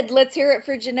they did, let's hear it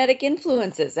for genetic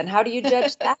influences. And how do you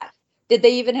judge that? Did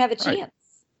they even have a chance?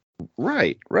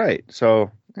 Right.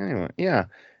 So anyway,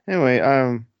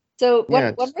 so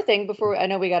one more thing before I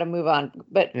know we got to move on,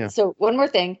 but so one more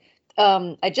thing.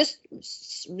 I just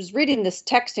was reading this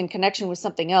text in connection with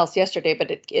something else yesterday, but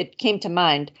it came to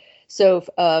mind. So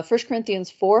 1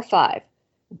 Corinthians 4:5,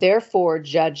 therefore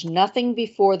judge nothing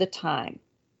before the time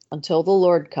until the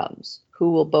Lord comes,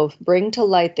 who will both bring to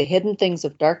light the hidden things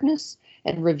of darkness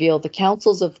and reveal the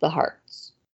counsels of the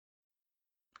hearts.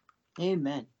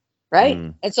 Amen. Right?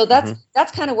 And so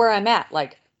that's kind of where I'm at.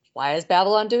 Like, why is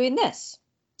Babylon doing this?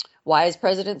 Why is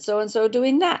President so-and-so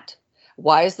doing that?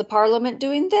 Why is the parliament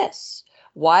doing this?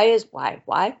 Why? You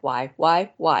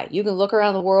can look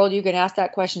around the world, you can ask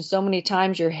that question so many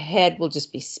times, your head will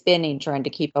just be spinning trying to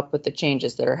keep up with the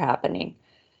changes that are happening.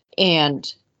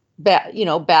 And,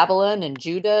 Babylon and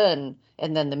Judah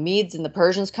and then the Medes and the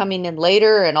Persians coming in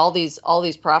later, and all these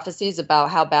prophecies about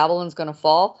how Babylon's going to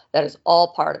fall, that is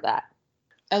all part of that.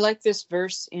 I like this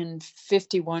verse in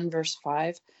 51 verse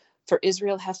 5. For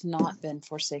Israel hath not been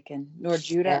forsaken, nor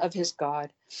Judah of his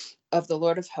God, of the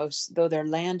Lord of hosts, though their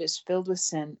land is filled with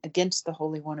sin against the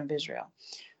Holy One of Israel.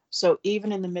 So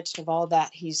even in the midst of all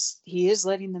that, he is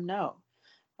letting them know,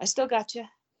 I still got you.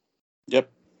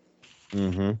 Yep.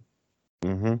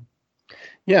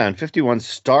 Yeah, and 51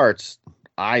 starts,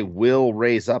 I will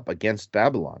raise up against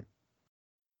Babylon.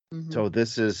 So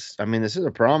this is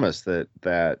a promise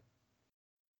that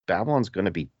Babylon's going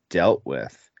to be dealt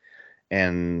with.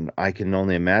 And I can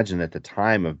only imagine at the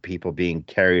time of people being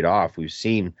carried off, we've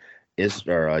seen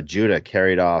Judah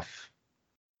carried off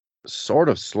sort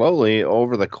of slowly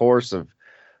over the course of,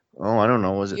 I don't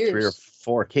know, was it years. 3 or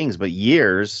 4 kings, but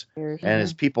years. And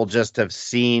as people just have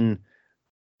seen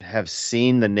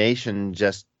the nation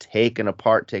just taken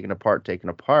apart,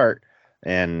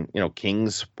 and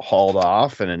kings hauled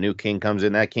off, and a new king comes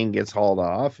in, that king gets hauled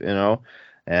off,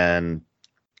 and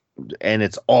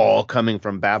it's all coming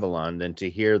from Babylon. Then to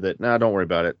hear that, no, don't worry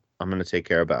about it, I'm going to take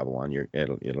care of Babylon,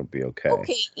 it'll be okay.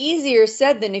 Okay, easier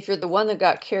said than if you're the one that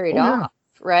got carried off,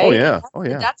 right? Oh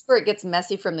yeah. That's where it gets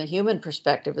messy from the human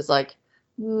perspective. It's like,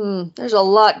 there's a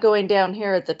lot going down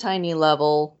here at the tiny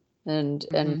level, and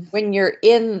when you're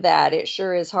in that, it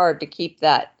sure is hard to keep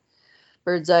that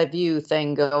bird's eye view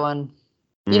thing going.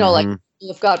 Like,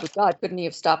 if God was God, couldn't he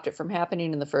have stopped it from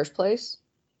happening in the first place?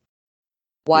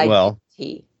 Why did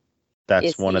he? That's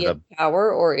is one he of the in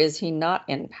power, or is he not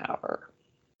in power?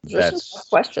 There's some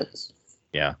questions.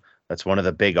 Yeah, that's one of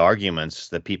the big arguments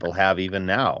that people have even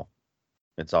now.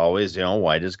 It's always,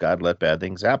 why does God let bad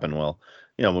things happen? Well,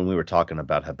 when we were talking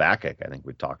about Habakkuk, I think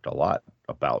we talked a lot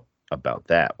about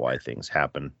that, why things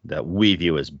happen that we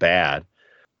view as bad.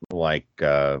 Like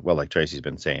Tracy's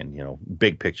been saying,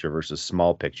 big picture versus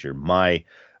small picture. My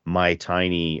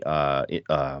tiny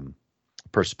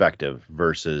perspective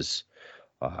versus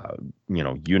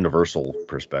universal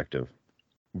perspective.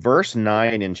 Verse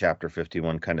 9 in chapter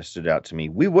 51 kind of stood out to me.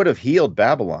 We would have healed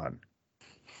Babylon,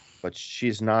 but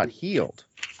she's not healed.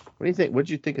 What do you think? What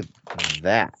did you think of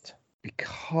that?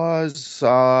 Because,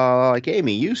 like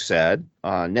Amy, you said,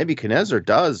 Nebuchadnezzar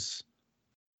does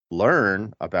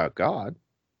learn about God,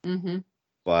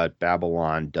 but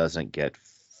Babylon doesn't get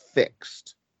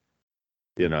fixed,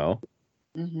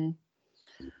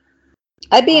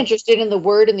 I'd be interested in the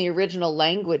word in the original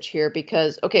language here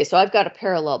because, so I've got a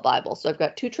parallel Bible. So I've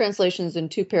got 2 translations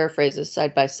and 2 paraphrases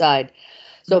side by side.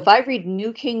 So if I read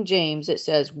New King James, it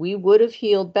says, we would have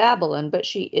healed Babylon, but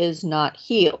she is not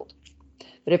healed.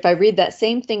 But if I read that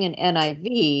same thing in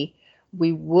NIV,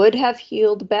 we would have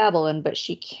healed Babylon, but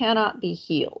she cannot be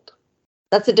healed.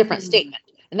 That's a different statement.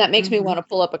 And that makes me want to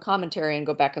pull up a commentary and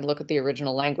go back and look at the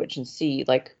original language and see,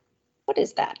 like, what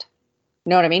is that? You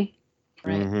know what I mean?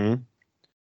 Right.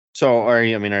 So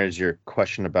is your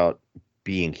question about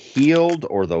being healed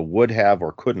or the would have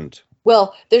or couldn't?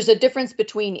 Well, there's a difference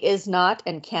between is not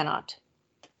and cannot.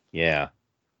 Yeah.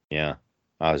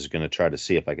 I was going to try to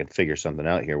see if I could figure something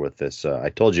out here with this. I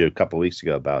told you a couple of weeks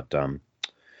ago about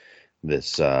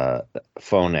this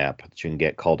phone app that you can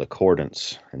get called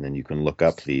Accordance, and then you can look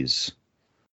up these.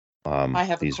 I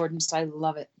have Accordance. I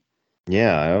love it.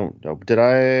 Yeah, I don't know. Did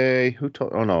I? Who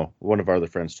told? Oh no, one of our other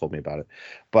friends told me about it,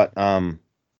 but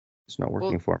it's not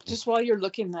working for me. Just while you're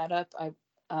looking that up, I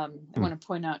want to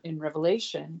point out in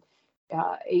Revelation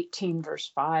 18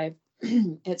 verse 5,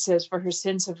 it says, for her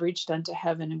sins have reached unto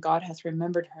heaven, and God hath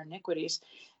remembered her iniquities.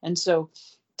 And so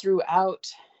throughout,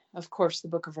 of course, the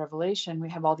book of Revelation, we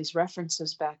have all these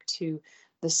references back to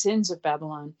the sins of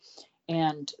Babylon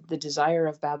and the desire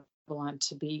of Babylon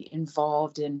to be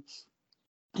involved in,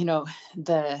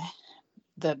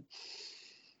 the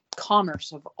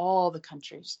commerce of all the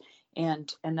countries.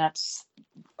 And that's,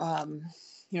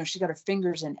 she's got her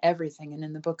fingers in everything. And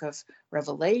in the book of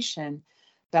Revelation,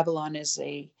 Babylon is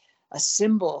a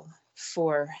symbol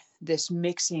for this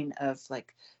mixing of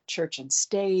like church and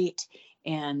state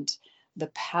and the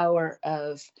power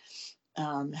of,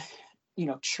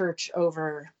 church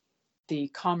over the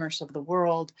commerce of the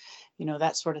world,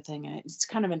 that sort of thing. And it's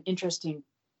kind of an interesting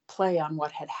play on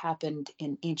what had happened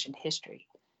in ancient history.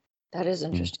 That is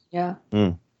interesting. Yeah.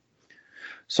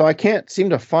 So I can't seem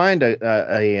to find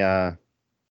a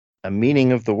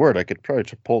meaning of the word. I could probably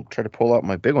try to pull out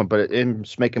my big one, but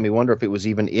it's making me wonder if it was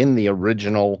even in the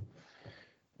original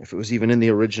if it was even in the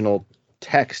original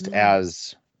text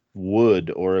as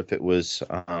would, or if it was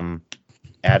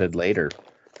added later.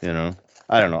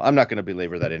 I don't know. I'm not going to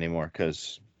belabor that anymore,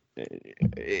 because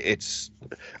I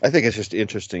think it's just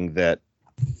interesting that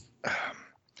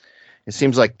it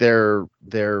seems like there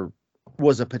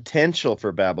was a potential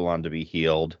for Babylon to be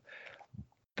healed,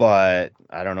 but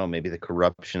I don't know, maybe the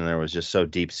corruption there was just so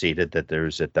deep seated that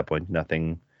there's at that point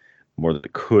nothing more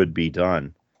that could be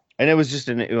done. And it was just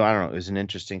it was an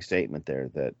interesting statement there,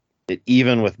 that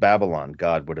even with Babylon,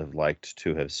 God would have liked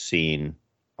to have seen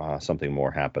something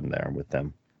more happen there with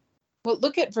them. Well,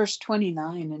 look at verse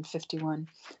 29 and 51.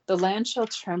 The land shall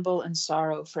tremble in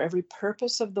sorrow, for every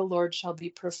purpose of the Lord shall be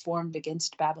performed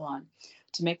against Babylon,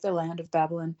 to make the land of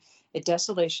Babylon a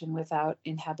desolation without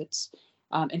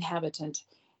inhabitant.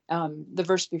 The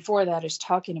verse before that is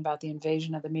talking about the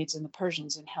invasion of the Medes and the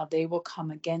Persians and how they will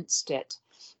come against it.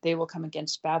 They will come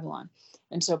against Babylon.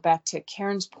 And so back to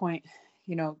Karen's point,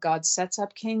 God sets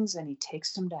up kings and he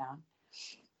takes them down.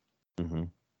 Mm-hmm.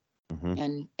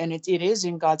 Mm-hmm. And it is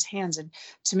in God's hands. And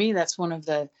to me, that's one of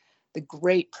the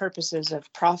great purposes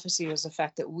of prophecy, is the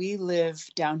fact that we live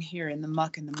down here in the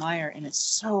muck and the mire, and it's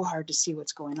so hard to see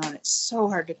what's going on. It's so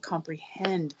hard to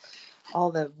comprehend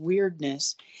all the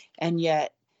weirdness. And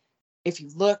yet, if you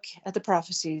look at the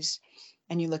prophecies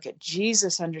and you look at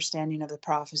Jesus' understanding of the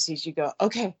prophecies, you go,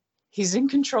 okay, he's in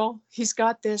control. He's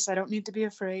got this. I don't need to be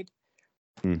afraid.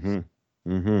 Mm-hmm.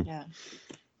 Mm-hmm. Yeah.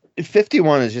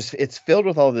 51 is just, it's filled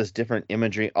with all this different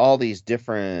imagery, all these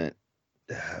different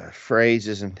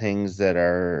phrases and things that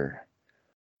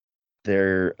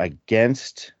they're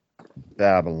against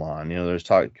Babylon. There's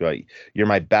talk about, you're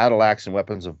my battle axe and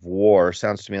weapons of war.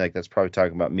 Sounds to me like that's probably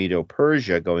talking about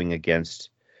Medo-Persia going against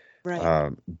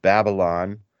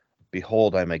Babylon.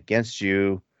 Behold, I'm against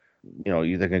you.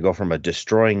 You're going to go from a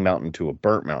destroying mountain to a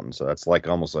burnt mountain. So that's like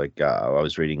almost like I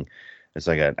was reading. It's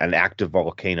like an active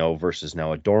volcano versus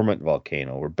now a dormant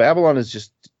volcano, where Babylon is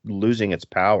just losing its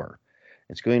power.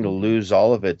 It's going to lose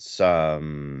all of its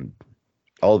oomph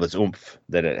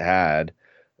that it had,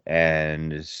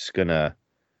 and it's gonna,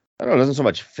 I don't know, it doesn't so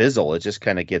much fizzle. It just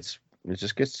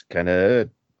gets kind of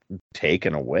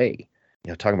taken away.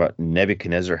 Talking about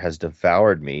Nebuchadnezzar has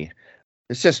devoured me.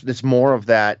 It's more of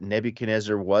that.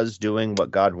 Nebuchadnezzar was doing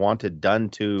what God wanted done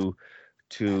to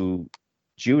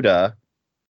Judah,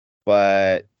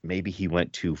 but maybe he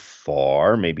went too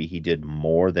far. Maybe he did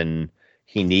more than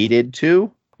he needed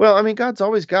to. Well, I mean, God's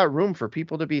always got room for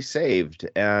people to be saved.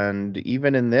 And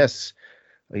even in this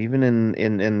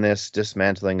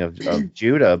dismantling of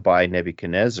Judah by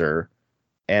Nebuchadnezzar,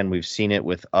 and we've seen it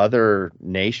with other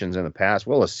nations in the past.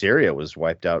 Well, Assyria was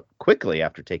wiped out quickly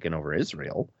after taking over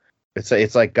Israel.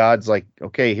 It's like God's like,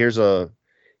 okay, here's a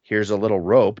little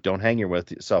rope. Don't hang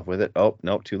yourself with it. Oh,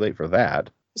 no, too late for that.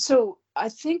 So I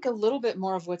think a little bit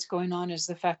more of what's going on is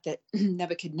the fact that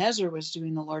Nebuchadnezzar was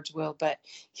doing the Lord's will, but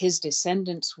his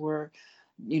descendants were,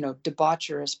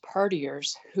 debaucherous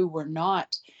partiers who were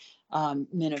not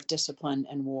men of discipline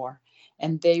and war.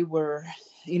 And they were,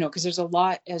 because there's a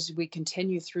lot as we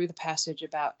continue through the passage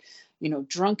about,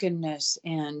 drunkenness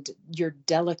and your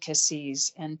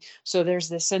delicacies. And so there's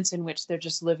this sense in which they're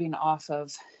just living off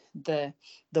of the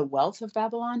wealth of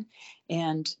Babylon,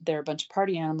 and they're a bunch of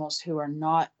party animals who are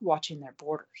not watching their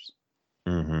borders.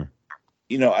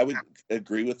 Mm-hmm. I would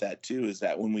agree with that too, is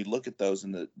that when we look at those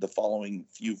in the following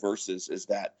few verses, is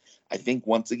that I think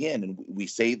once again, and we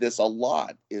say this a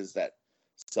lot, is that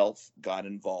self got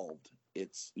involved.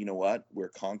 It's, we're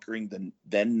conquering the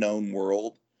then known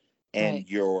world, and right.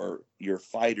 your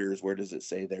fighters, where does it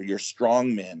say there? Your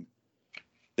strong men,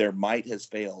 their might has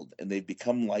failed and they've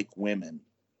become like women.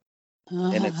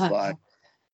 And it's like,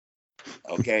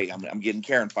 okay, I'm getting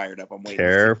Karen fired up. I'm waiting.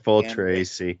 Careful,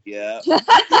 Tracy. Yeah. But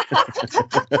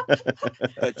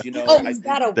is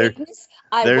that a witness?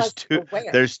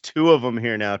 There's two of them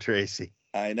here now, Tracy.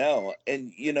 I know.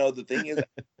 And the thing is,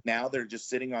 now they're just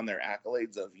sitting on their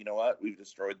accolades of, we've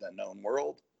destroyed the known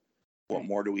world. What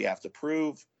more do we have to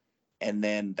prove? And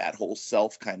then that whole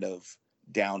self kind of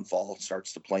downfall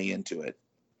starts to play into it.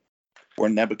 Where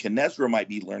Nebuchadnezzar might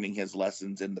be learning his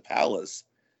lessons in the palace,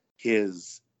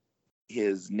 his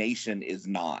nation is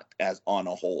not, as on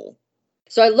a whole.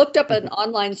 So I looked up an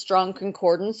online Strong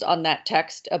Concordance on that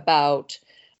text about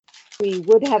we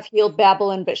would have healed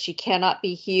Babylon, but she cannot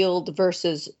be healed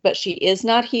versus but she is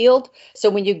not healed. So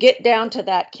when you get down to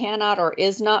that cannot or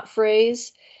is not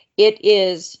phrase, it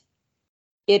is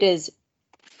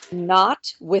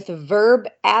not with verb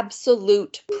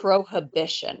absolute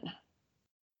prohibition.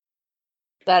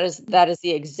 That is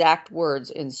the exact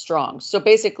words in Strong. So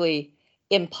basically,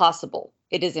 impossible.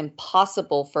 It is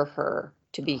impossible for her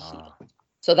to be healed.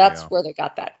 So that's Yeah. where they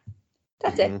got that.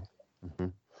 That's it. Mm-hmm.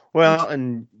 Well,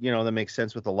 and that makes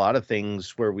sense with a lot of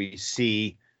things where we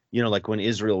see, like when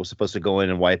Israel was supposed to go in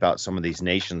and wipe out some of these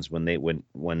nations when they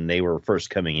were first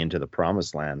coming into the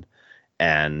promised land.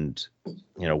 And,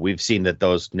 we've seen that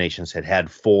those nations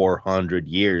had 400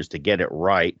 years to get it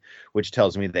right, which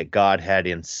tells me that God had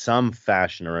in some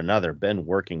fashion or another been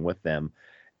working with them,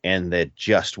 and that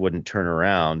just wouldn't turn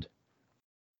around.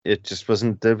 It just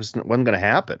wasn't going to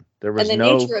happen. There was And the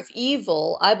nature of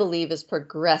evil, I believe, is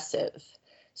progressive.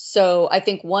 So I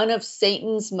think one of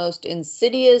Satan's most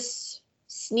insidious,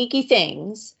 sneaky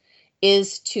things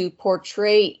is to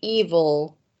portray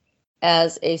evil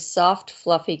as a soft,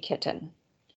 fluffy kitten.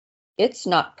 It's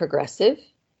not progressive.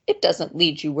 It doesn't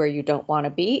lead you where you don't want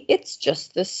to be. It's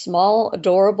just this small,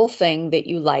 adorable thing that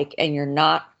you like, and you're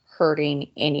not hurting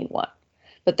anyone.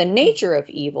 But the nature of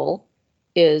evil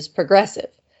is progressive.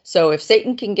 So if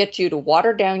Satan can get you to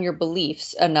water down your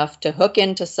beliefs enough to hook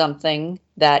into something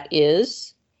that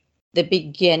is the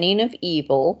beginning of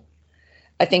evil,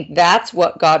 I think that's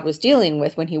what God was dealing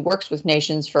with when he works with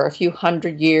nations for a few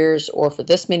hundred years or for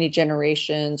this many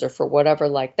generations or for whatever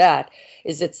like that,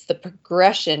 is it's the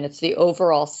progression, it's the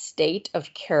overall state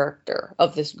of character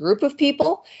of this group of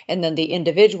people, and then the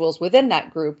individuals within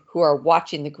that group who are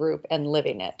watching the group and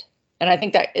living it. And I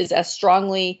think that is as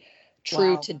strongly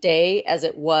true today as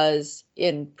it was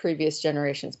in previous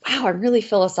generations. Wow, I'm really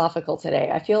philosophical today.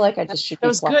 I feel like I just should be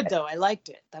quiet. That was good, though. I liked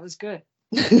it. That was good.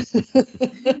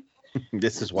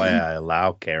 This is why I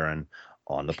allow Karen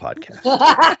on the podcast.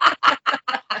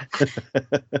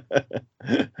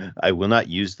 I will not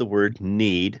use the word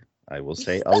need. I will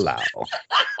say allow.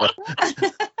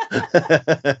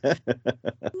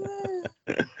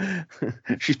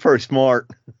 She's pretty smart.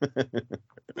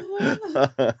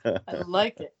 I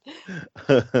like it.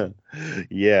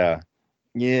 Yeah.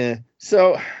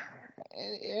 So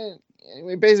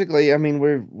basically, I mean,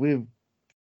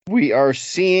 we are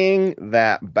seeing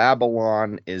that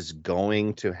Babylon is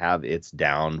going to have its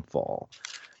downfall.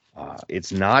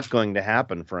 It's not going to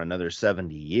happen for another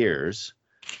 70 years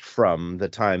from the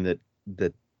time that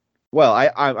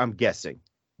well, I'm guessing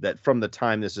that from the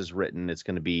time this is written, it's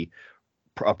going to be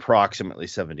approximately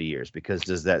 70 years, because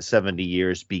does that 70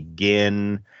 years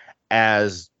begin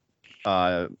as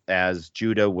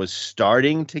Judah was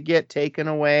starting to get taken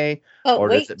away, or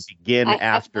does it begin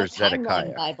after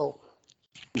Zedekiah? Bible.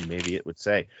 Maybe it would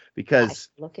say, because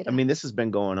I mean, this has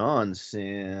been going on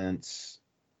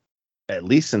at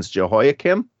least since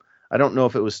Jehoiakim. I don't know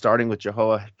if it was starting with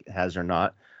Jehoahaz or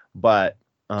not, but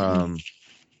I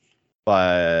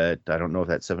don't know if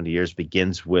that 70 years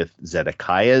begins with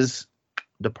Zedekiah's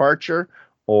departure,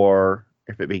 or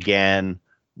if it began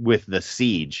with the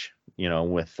siege,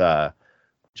 which I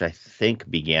think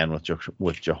began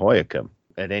with Jehoiakim.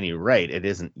 At any rate, it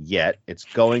isn't yet. It's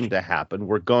going to happen.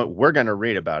 We're going to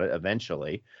read about it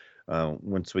eventually.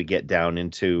 Once we get down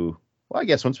into, I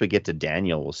guess once we get to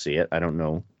Daniel, we'll see it. I don't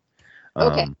know.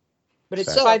 Okay. But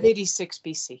it's 586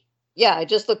 BC. Yeah, I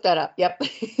just looked that up. Yep.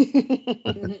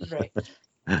 Right.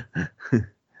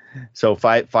 So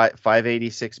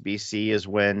 586 BC is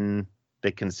when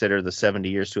they consider the 70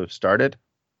 years to have started?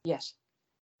 Yes.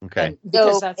 Okay.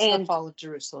 Because that's the fall of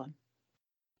Jerusalem.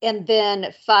 And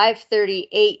then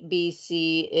 538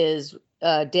 BC is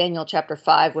Daniel chapter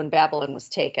 5, when Babylon was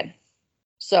taken.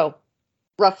 So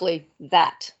roughly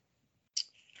that.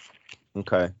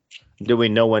 Okay. Do we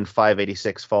know when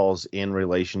 586 falls in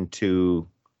relation to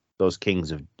those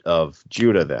kings of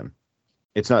Judah then?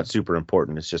 It's not super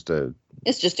important. It's just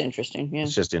interesting. Yeah.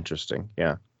 It's just interesting.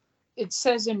 Yeah. It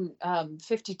says in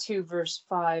 52 verse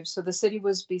 5, so the city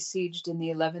was besieged in the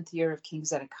 11th year of King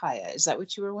Zedekiah. Is that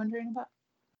what you were wondering about?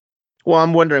 Well,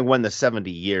 I'm wondering when the 70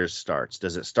 years starts.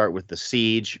 Does it start with the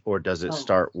siege, or does it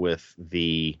start with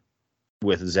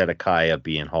Zedekiah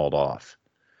being hauled off?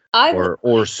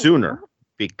 Or sooner?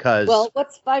 Because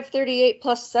what's 538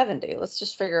 plus 70? Let's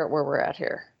just figure out where we're at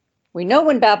here. We know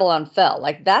when Babylon fell.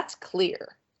 Like, that's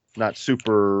clear. Not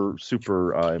super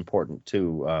important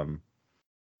to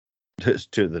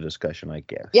the discussion, I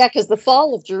guess. Yeah, because the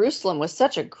fall of Jerusalem was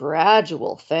such a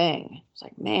gradual thing. It's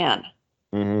like, man.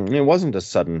 Mm-hmm. It wasn't a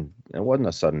sudden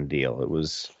deal. It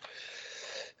was,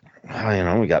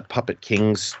 we got puppet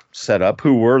kings set up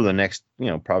who were the next,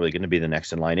 probably going to be the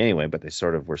next in line anyway, but they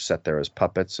sort of were set there as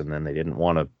puppets, and then they didn't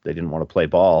want to play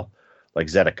ball. Like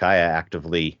Zedekiah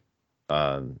actively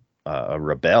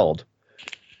rebelled,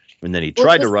 and then he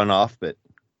tried to run off, but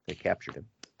they captured him.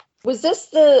 Was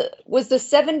the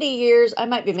 70 years? I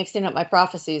might be mixing up my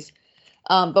prophecies.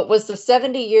 But was the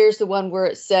 70 years the one where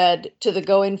it said to the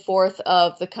going forth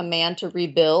of the command to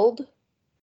rebuild?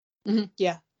 Mm-hmm.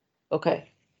 Yeah. Okay.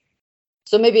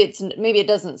 So maybe it's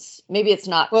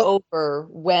not Well- over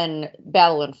when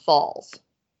Babylon falls.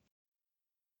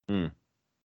 Hmm.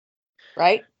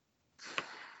 Right?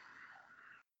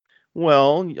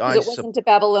 Well, Because it wasn't a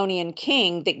Babylonian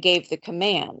king that gave the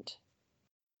command.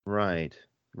 right,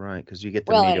 because you get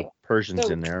the Well, native anyway, Persians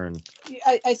so- in there, and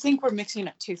I think we're mixing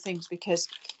up two things, because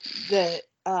the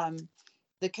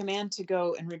command to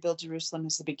go and rebuild Jerusalem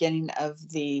is the beginning of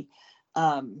the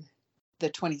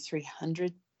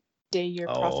 2300 day year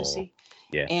prophecy.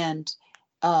 yeah. And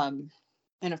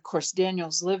of course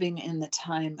Daniel's living in the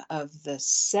time of the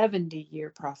 70-year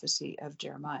prophecy of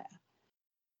Jeremiah.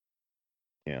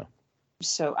 Yeah.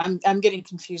 So I'm getting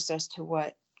confused as to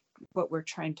what we're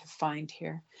trying to find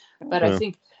here. But I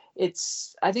think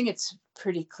it's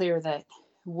pretty clear that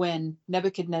when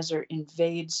Nebuchadnezzar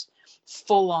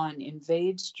full on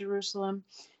invades Jerusalem,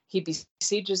 he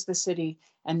besieges the city,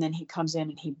 and then he comes in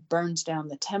and he burns down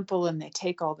the temple, and they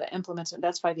take all the implements, and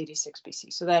that's 586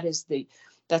 BC. So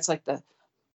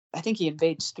I think he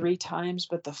invades 3 times,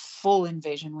 but the full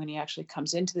invasion, when he actually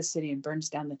comes into the city and burns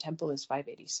down the temple, is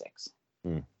 586.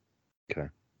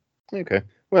 Okay.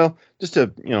 Well, just a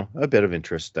bit of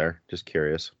interest there. Just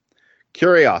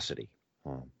curiosity,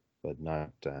 but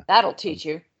not. that'll teach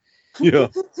you. Yeah.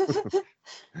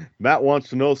 Matt wants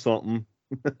to know something.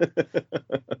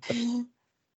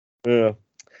 Yeah.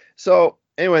 So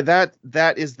anyway, that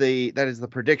is the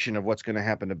prediction of what's going to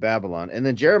happen to Babylon, and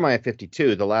then Jeremiah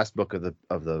 52, the last book of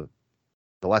the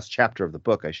last chapter of the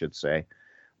book, I should say.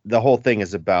 The whole thing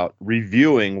is about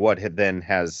reviewing what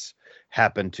has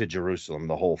happened to Jerusalem,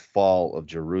 the whole fall of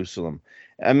Jerusalem.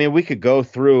 I mean, we could go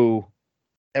through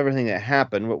everything that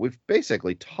happened, but we've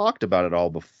basically talked about it all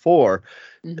before.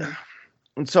 Mm-hmm.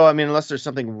 And so, I mean, unless there's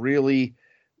something really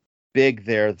big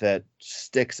there that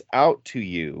sticks out to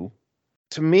you,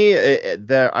 to me,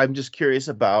 I'm just curious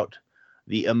about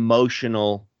the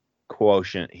emotional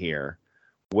quotient here,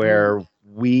 where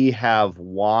we have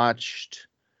watched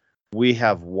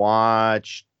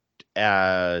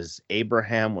as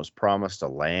Abraham was promised a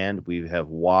land. We have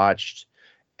watched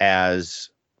as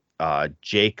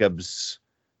Jacob's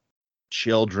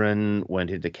children went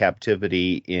into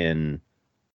captivity in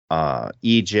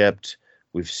Egypt.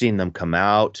 We've seen them come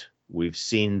out. We've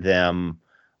seen them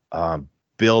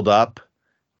build up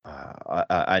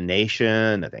a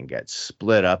nation and then get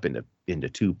split up into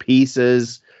 2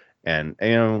 pieces, and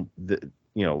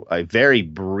a very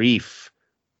brief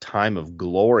time of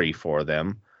glory for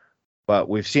them. But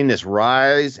we've seen this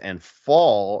rise and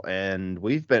fall, and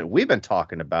we've been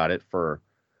talking about it for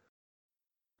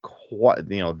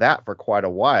quite a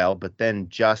while. But then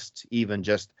just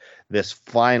this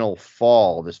final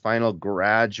fall, this final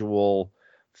gradual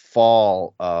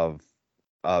fall of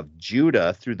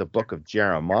Judah through the book of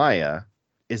Jeremiah,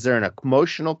 is there an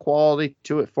emotional quality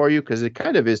to it for you? Because it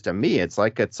kind of is to me. It's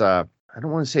like I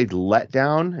don't want to say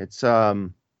letdown. It's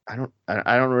I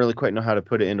don't really quite know how to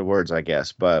put it into words, I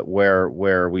guess, but where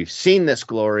we've seen this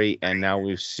glory and now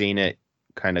we've seen it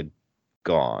kind of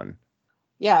gone.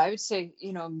 Yeah, I would say,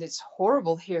 it's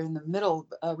horrible here in the middle,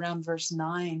 around verse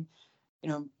 9.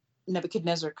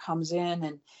 Nebuchadnezzar comes in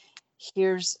and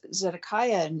here's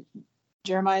Zedekiah, and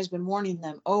Jeremiah's been warning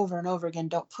them over and over again,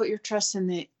 don't put your trust in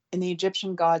the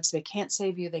Egyptian gods. They can't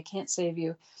save you. They can't save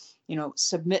you.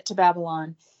 Submit to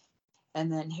Babylon. And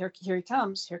then here he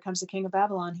comes. Here comes the king of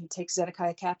Babylon. He takes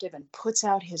Zedekiah captive and puts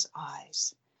out his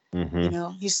eyes.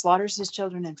 Mm-hmm. He slaughters his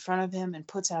children in front of him and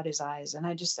puts out his eyes. And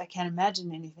I can't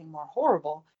imagine anything more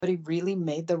horrible, but he really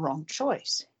made the wrong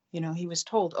choice. He was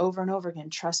told over and over again,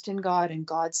 trust in God, and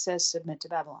God says submit to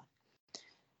Babylon.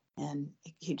 And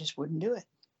he just wouldn't do it.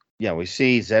 Yeah, we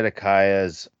see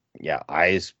Zedekiah's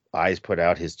eyes put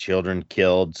out, his children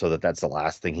killed, so that's the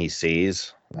last thing he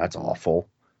sees. That's awful.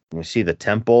 And we see the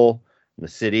temple and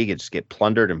the city get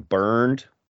plundered and burned,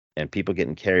 and people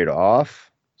getting carried off.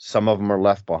 Some of them are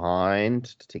left behind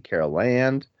to take care of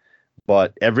land,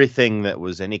 but everything that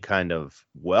was any kind of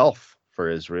wealth for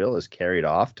Israel is carried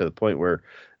off, to the point where,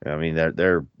 I mean,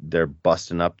 they're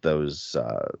busting up those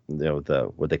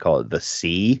what they call it, the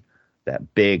sea,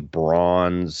 that big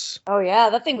bronze. Oh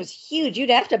yeah, that thing was huge. You'd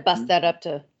have to bust that up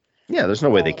to. Yeah, there's no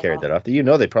way they carried that off.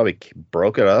 They probably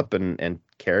broke it up and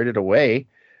carried it away.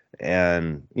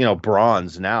 And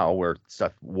bronze now, where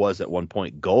stuff was at one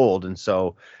point gold, and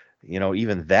so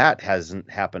even that hasn't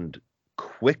happened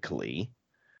quickly.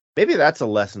 Maybe that's a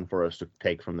lesson for us to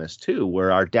take from this too,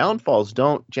 where our downfalls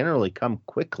don't generally come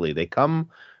quickly. They come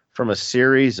from a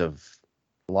series of,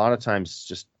 a lot of times,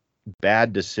 just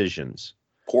bad decisions.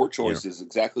 Poor choices,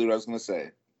 exactly what I was going to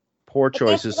say. Poor But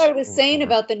choices. that's what I was saying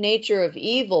about the nature of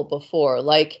evil before.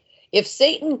 Like, if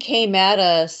Satan came at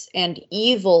us and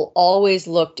evil always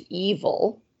looked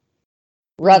evil,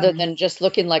 rather than just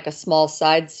looking like a small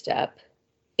sidestep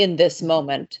in this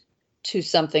moment to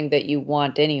something that you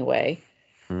want anyway,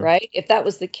 right? If that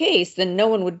was the case, then no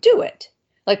one would do it.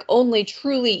 Like only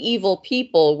truly evil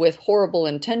people with horrible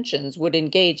intentions would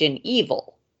engage in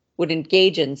evil, would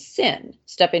engage in sin,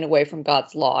 stepping away from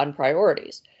God's law and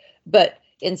priorities. But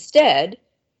instead,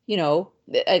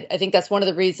 I think that's one of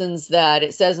the reasons that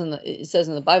it says in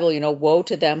the Bible, woe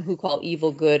to them who call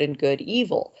evil good and good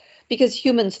evil, because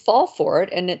humans fall for it,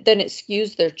 and then it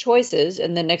skews their choices,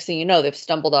 and the next thing you know, they've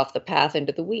stumbled off the path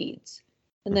into the weeds,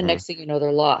 and the next thing you know,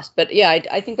 they're lost. But yeah,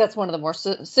 I think that's one of the more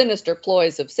sinister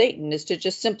ploys of Satan, is to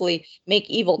just simply make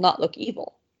evil not look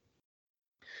evil.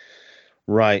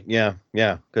 Right. Yeah.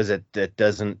 Because it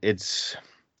doesn't. It's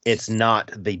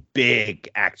not the big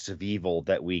acts of evil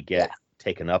that we get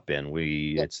taken up in.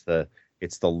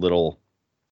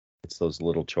 It's those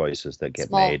little choices that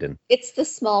get made, and it's the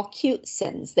small cute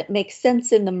sins that make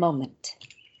sense in the moment.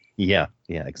 Yeah,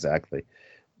 exactly.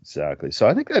 So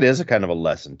I think that is a kind of a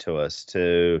lesson to us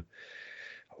to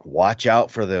watch out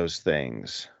for those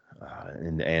things,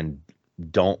 and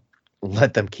don't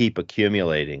let them keep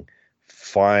accumulating.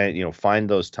 Find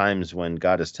those times when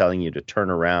God is telling you to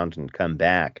turn around and come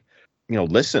back.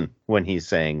 Listen when he's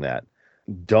saying that.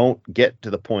 Don't get to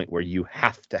the point where you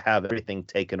have to have everything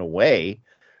taken away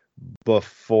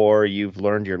before you've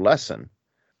learned your lesson,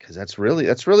 because that's really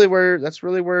where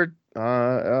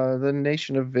the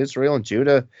nation of Israel and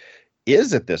Judah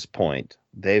is at this point.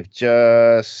 They've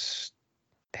just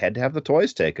had to have the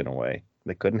toys taken away.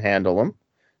 They couldn't handle them.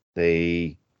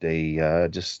 They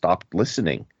just stopped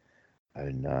listening,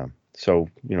 and so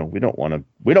we don't want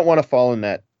to fall in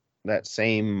that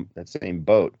same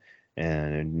boat,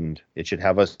 and it should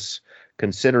have us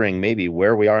considering maybe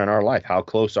where we are in our life. How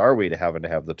close are we to having to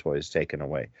have the toys taken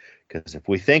away? Because if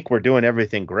we think we're doing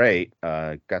everything great,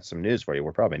 got some news for you.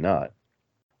 We're probably not.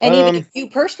 And even if you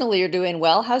personally are doing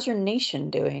well, how's your nation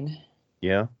doing?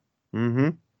 Yeah.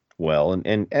 Well,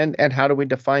 and how do we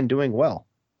define doing well?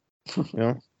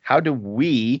 How do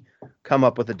we come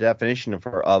up with a definition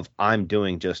of I'm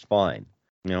doing just fine?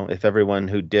 If everyone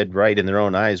who did right in their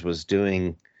own eyes was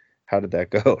doing, how did that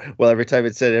go? Well, every time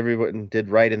it said everyone did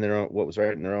right in what was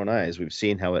right in their own eyes, we've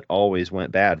seen how it always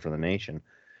went bad for the nation.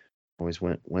 Always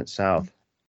went south.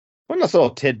 One last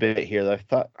little tidbit here that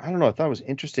I thought it was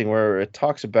interesting, where it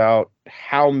talks about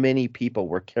how many people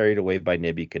were carried away by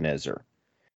Nebuchadnezzar.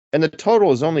 And the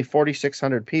total is only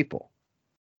 4,600 people.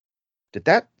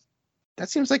 That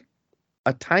seems like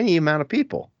a tiny amount of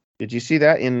people. Did you see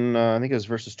that in, I think it was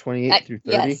verses 28 through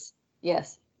 30?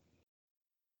 Yes.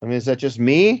 I mean, is that just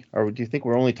me? Or do you think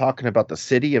we're only talking about the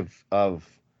city of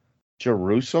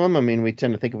Jerusalem? I mean, we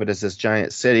tend to think of it as this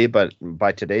giant city, but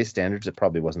by today's standards, it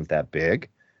probably wasn't that big.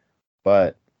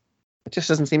 But it just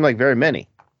doesn't seem like very many.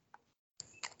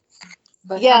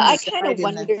 But yeah, I kind of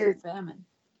wondered. Famine.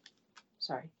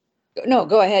 Sorry. No,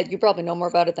 go ahead. You probably know more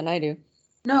about it than I do.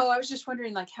 No, I was just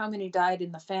wondering, like, how many died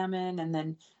in the famine, and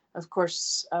then, of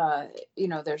course, there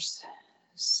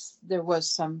was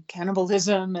some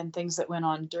cannibalism and things that went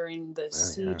on during the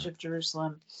siege of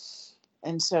Jerusalem,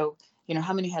 and so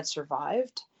how many had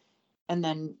survived, and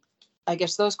then I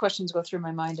guess those questions go through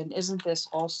my mind. And isn't this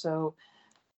also,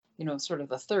 sort of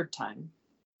the third time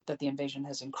that the invasion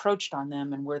has encroached on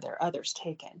them, and were there others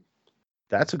taken?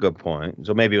 That's a good point.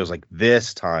 So maybe it was like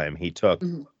this time he took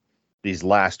these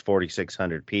last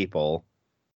 4,600 people.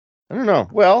 I don't know.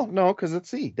 Well, no, because let's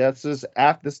see. That's there's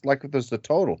the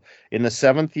total. In the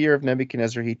 7th year of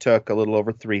Nebuchadnezzar, he took a little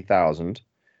over 3,000.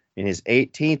 In his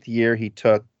 18th year, he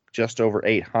took just over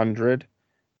 800.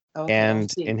 Okay,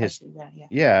 and in his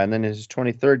and then in his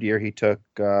 23rd year, he took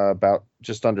about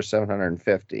just under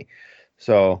 750.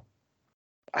 So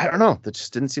I don't know. That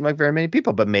just didn't seem like very many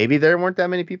people. But maybe there weren't that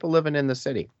many people living in the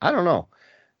city. I don't know.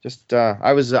 Just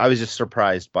I was just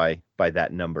surprised by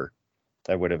that number.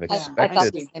 I would have expected. I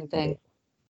thought the same thing.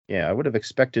 Yeah, I would have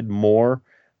expected more,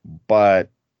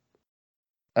 but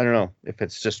I don't know if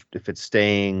it's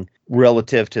staying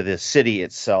relative to the city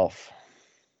itself.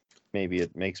 Maybe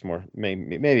it makes more.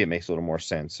 Maybe it makes a little more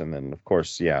sense. And then, of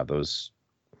course,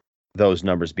 those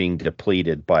numbers being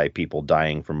depleted by people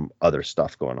dying from other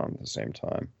stuff going on at the same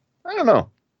time. I don't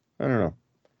know.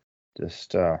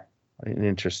 Just an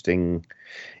interesting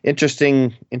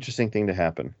thing to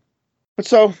happen. But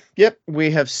so, yep,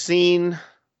 we have seen.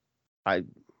 I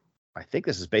think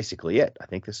this is basically it. I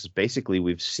think this is basically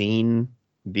we've seen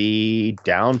the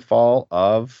downfall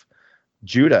of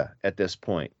Judah at this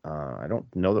point. I don't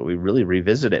know that we really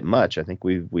revisit it much. I think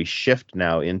we shift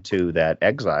now into that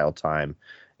exile time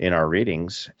in our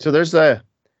readings. So there's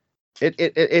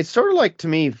it's sort of like, to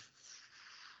me,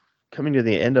 coming to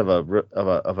the end of a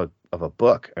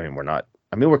book. I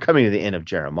mean, we're coming to the end of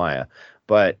Jeremiah,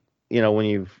 but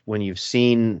when you've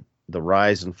seen the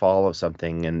rise and fall of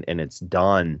something and it's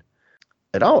done,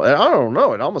 I don't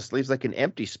know, it almost leaves like an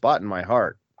empty spot in my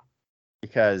heart,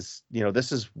 because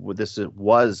this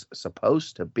was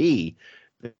supposed to be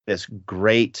this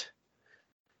great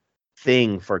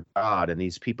thing for God, and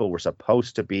these people were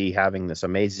supposed to be having this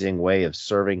amazing way of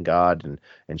serving God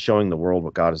and showing the world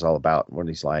what God is all about and what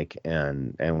he's like,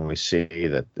 and when we see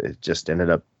that it just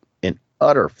ended up in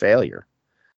utter failure.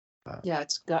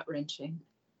 It's gut-wrenching.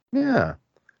 Yeah.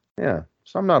 So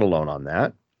I'm not alone on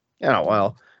that.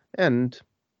 Well, and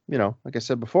like I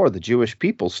said before, the Jewish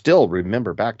people still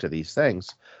remember back to these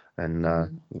things, and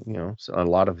so a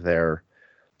lot of their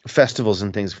festivals,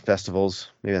 maybe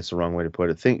that's the wrong way to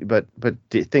put it, but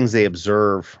the things they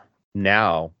observe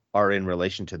now are in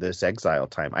relation to this exile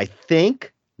time. I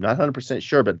think, not 100%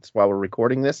 sure, but while we're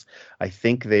recording this, I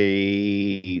think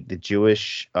the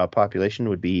Jewish population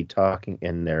would be talking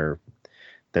in their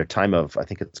time of, I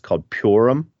think it's called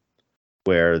Purim,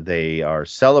 where they are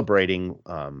celebrating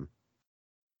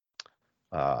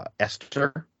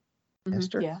Esther. Mm-hmm.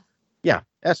 Esther? Yeah,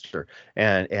 Esther,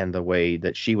 and the way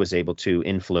that she was able to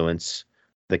influence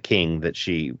the king that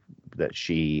she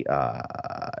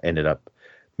ended up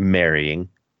marrying,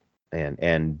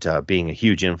 and being a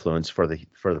huge influence for the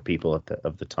people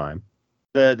of the time.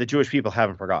 The Jewish people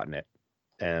haven't forgotten it,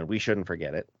 and we shouldn't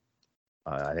forget it.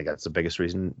 I think that's the biggest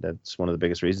reason. That's one of the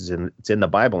biggest reasons, and it's in the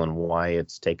Bible, and why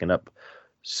it's taken up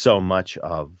so much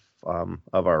of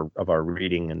our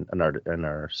reading and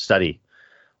our study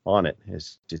on it.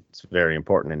 It's very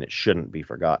important, and it shouldn't be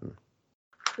forgotten.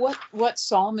 What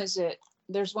psalm is it?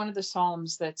 There's one of the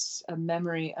psalms that's a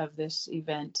memory of this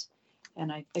event,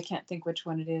 and I can't think which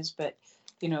one it is, but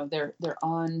they're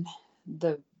on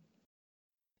the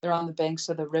banks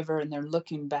of the river, and they're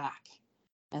looking back.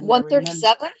 And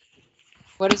 137.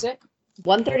 What is it?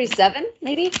 137,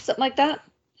 maybe something like that.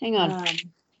 Hang on.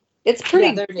 It's pretty.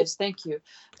 Yeah, there it is. Thank you.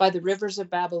 By the rivers of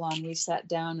Babylon, we sat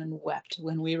down and wept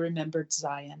when we remembered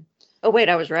Zion. Oh, wait,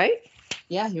 I was right?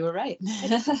 Yeah, you were right.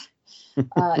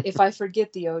 If I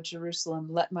forget thee, O Jerusalem,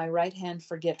 let my right hand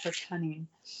forget her cunning.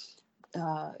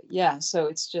 So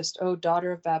it's just, oh,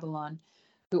 daughter of Babylon,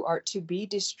 who art to be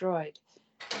destroyed.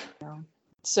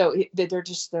 So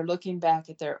they're looking back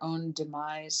at their own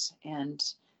demise and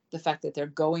the fact that they're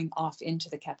going off into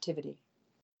the captivity.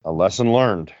 A lesson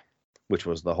learned, which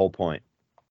was the whole point.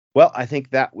 Well, I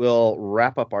think that will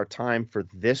wrap up our time for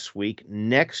this week.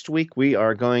 Next week,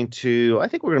 we're going to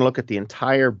look at the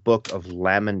entire book of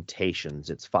Lamentations.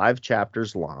 It's 5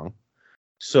 chapters long.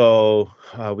 So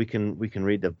we can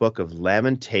read the book of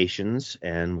Lamentations,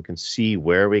 and we can see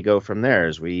where we go from there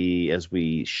as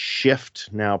we shift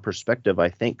now perspective, I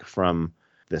think, from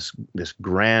this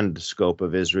grand scope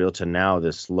of Israel to now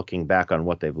this looking back on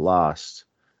what they've lost.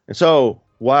 And so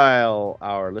while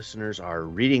our listeners are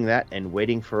reading that and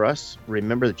waiting for us,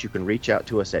 remember that you can reach out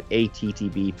to us at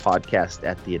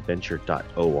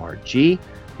attbpodcast@theadventure.org.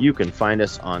 You can find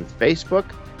us on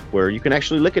Facebook, where you can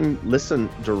actually listen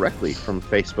directly from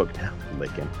Facebook now.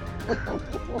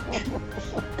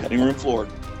 Cutting room floor.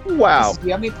 Wow. This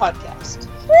yummy podcast.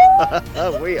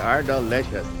 We are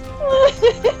delicious.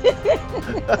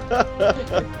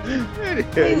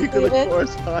 Anyway, you can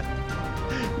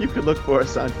look for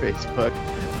us on Facebook.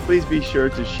 Please be sure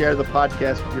to share the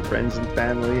podcast with your friends and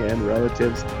family and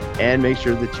relatives, and make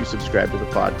sure that you subscribe to the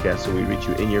podcast so we reach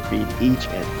you in your feed each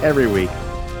and every week.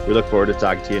 We look forward to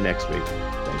talking to you next week.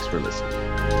 Thanks for listening.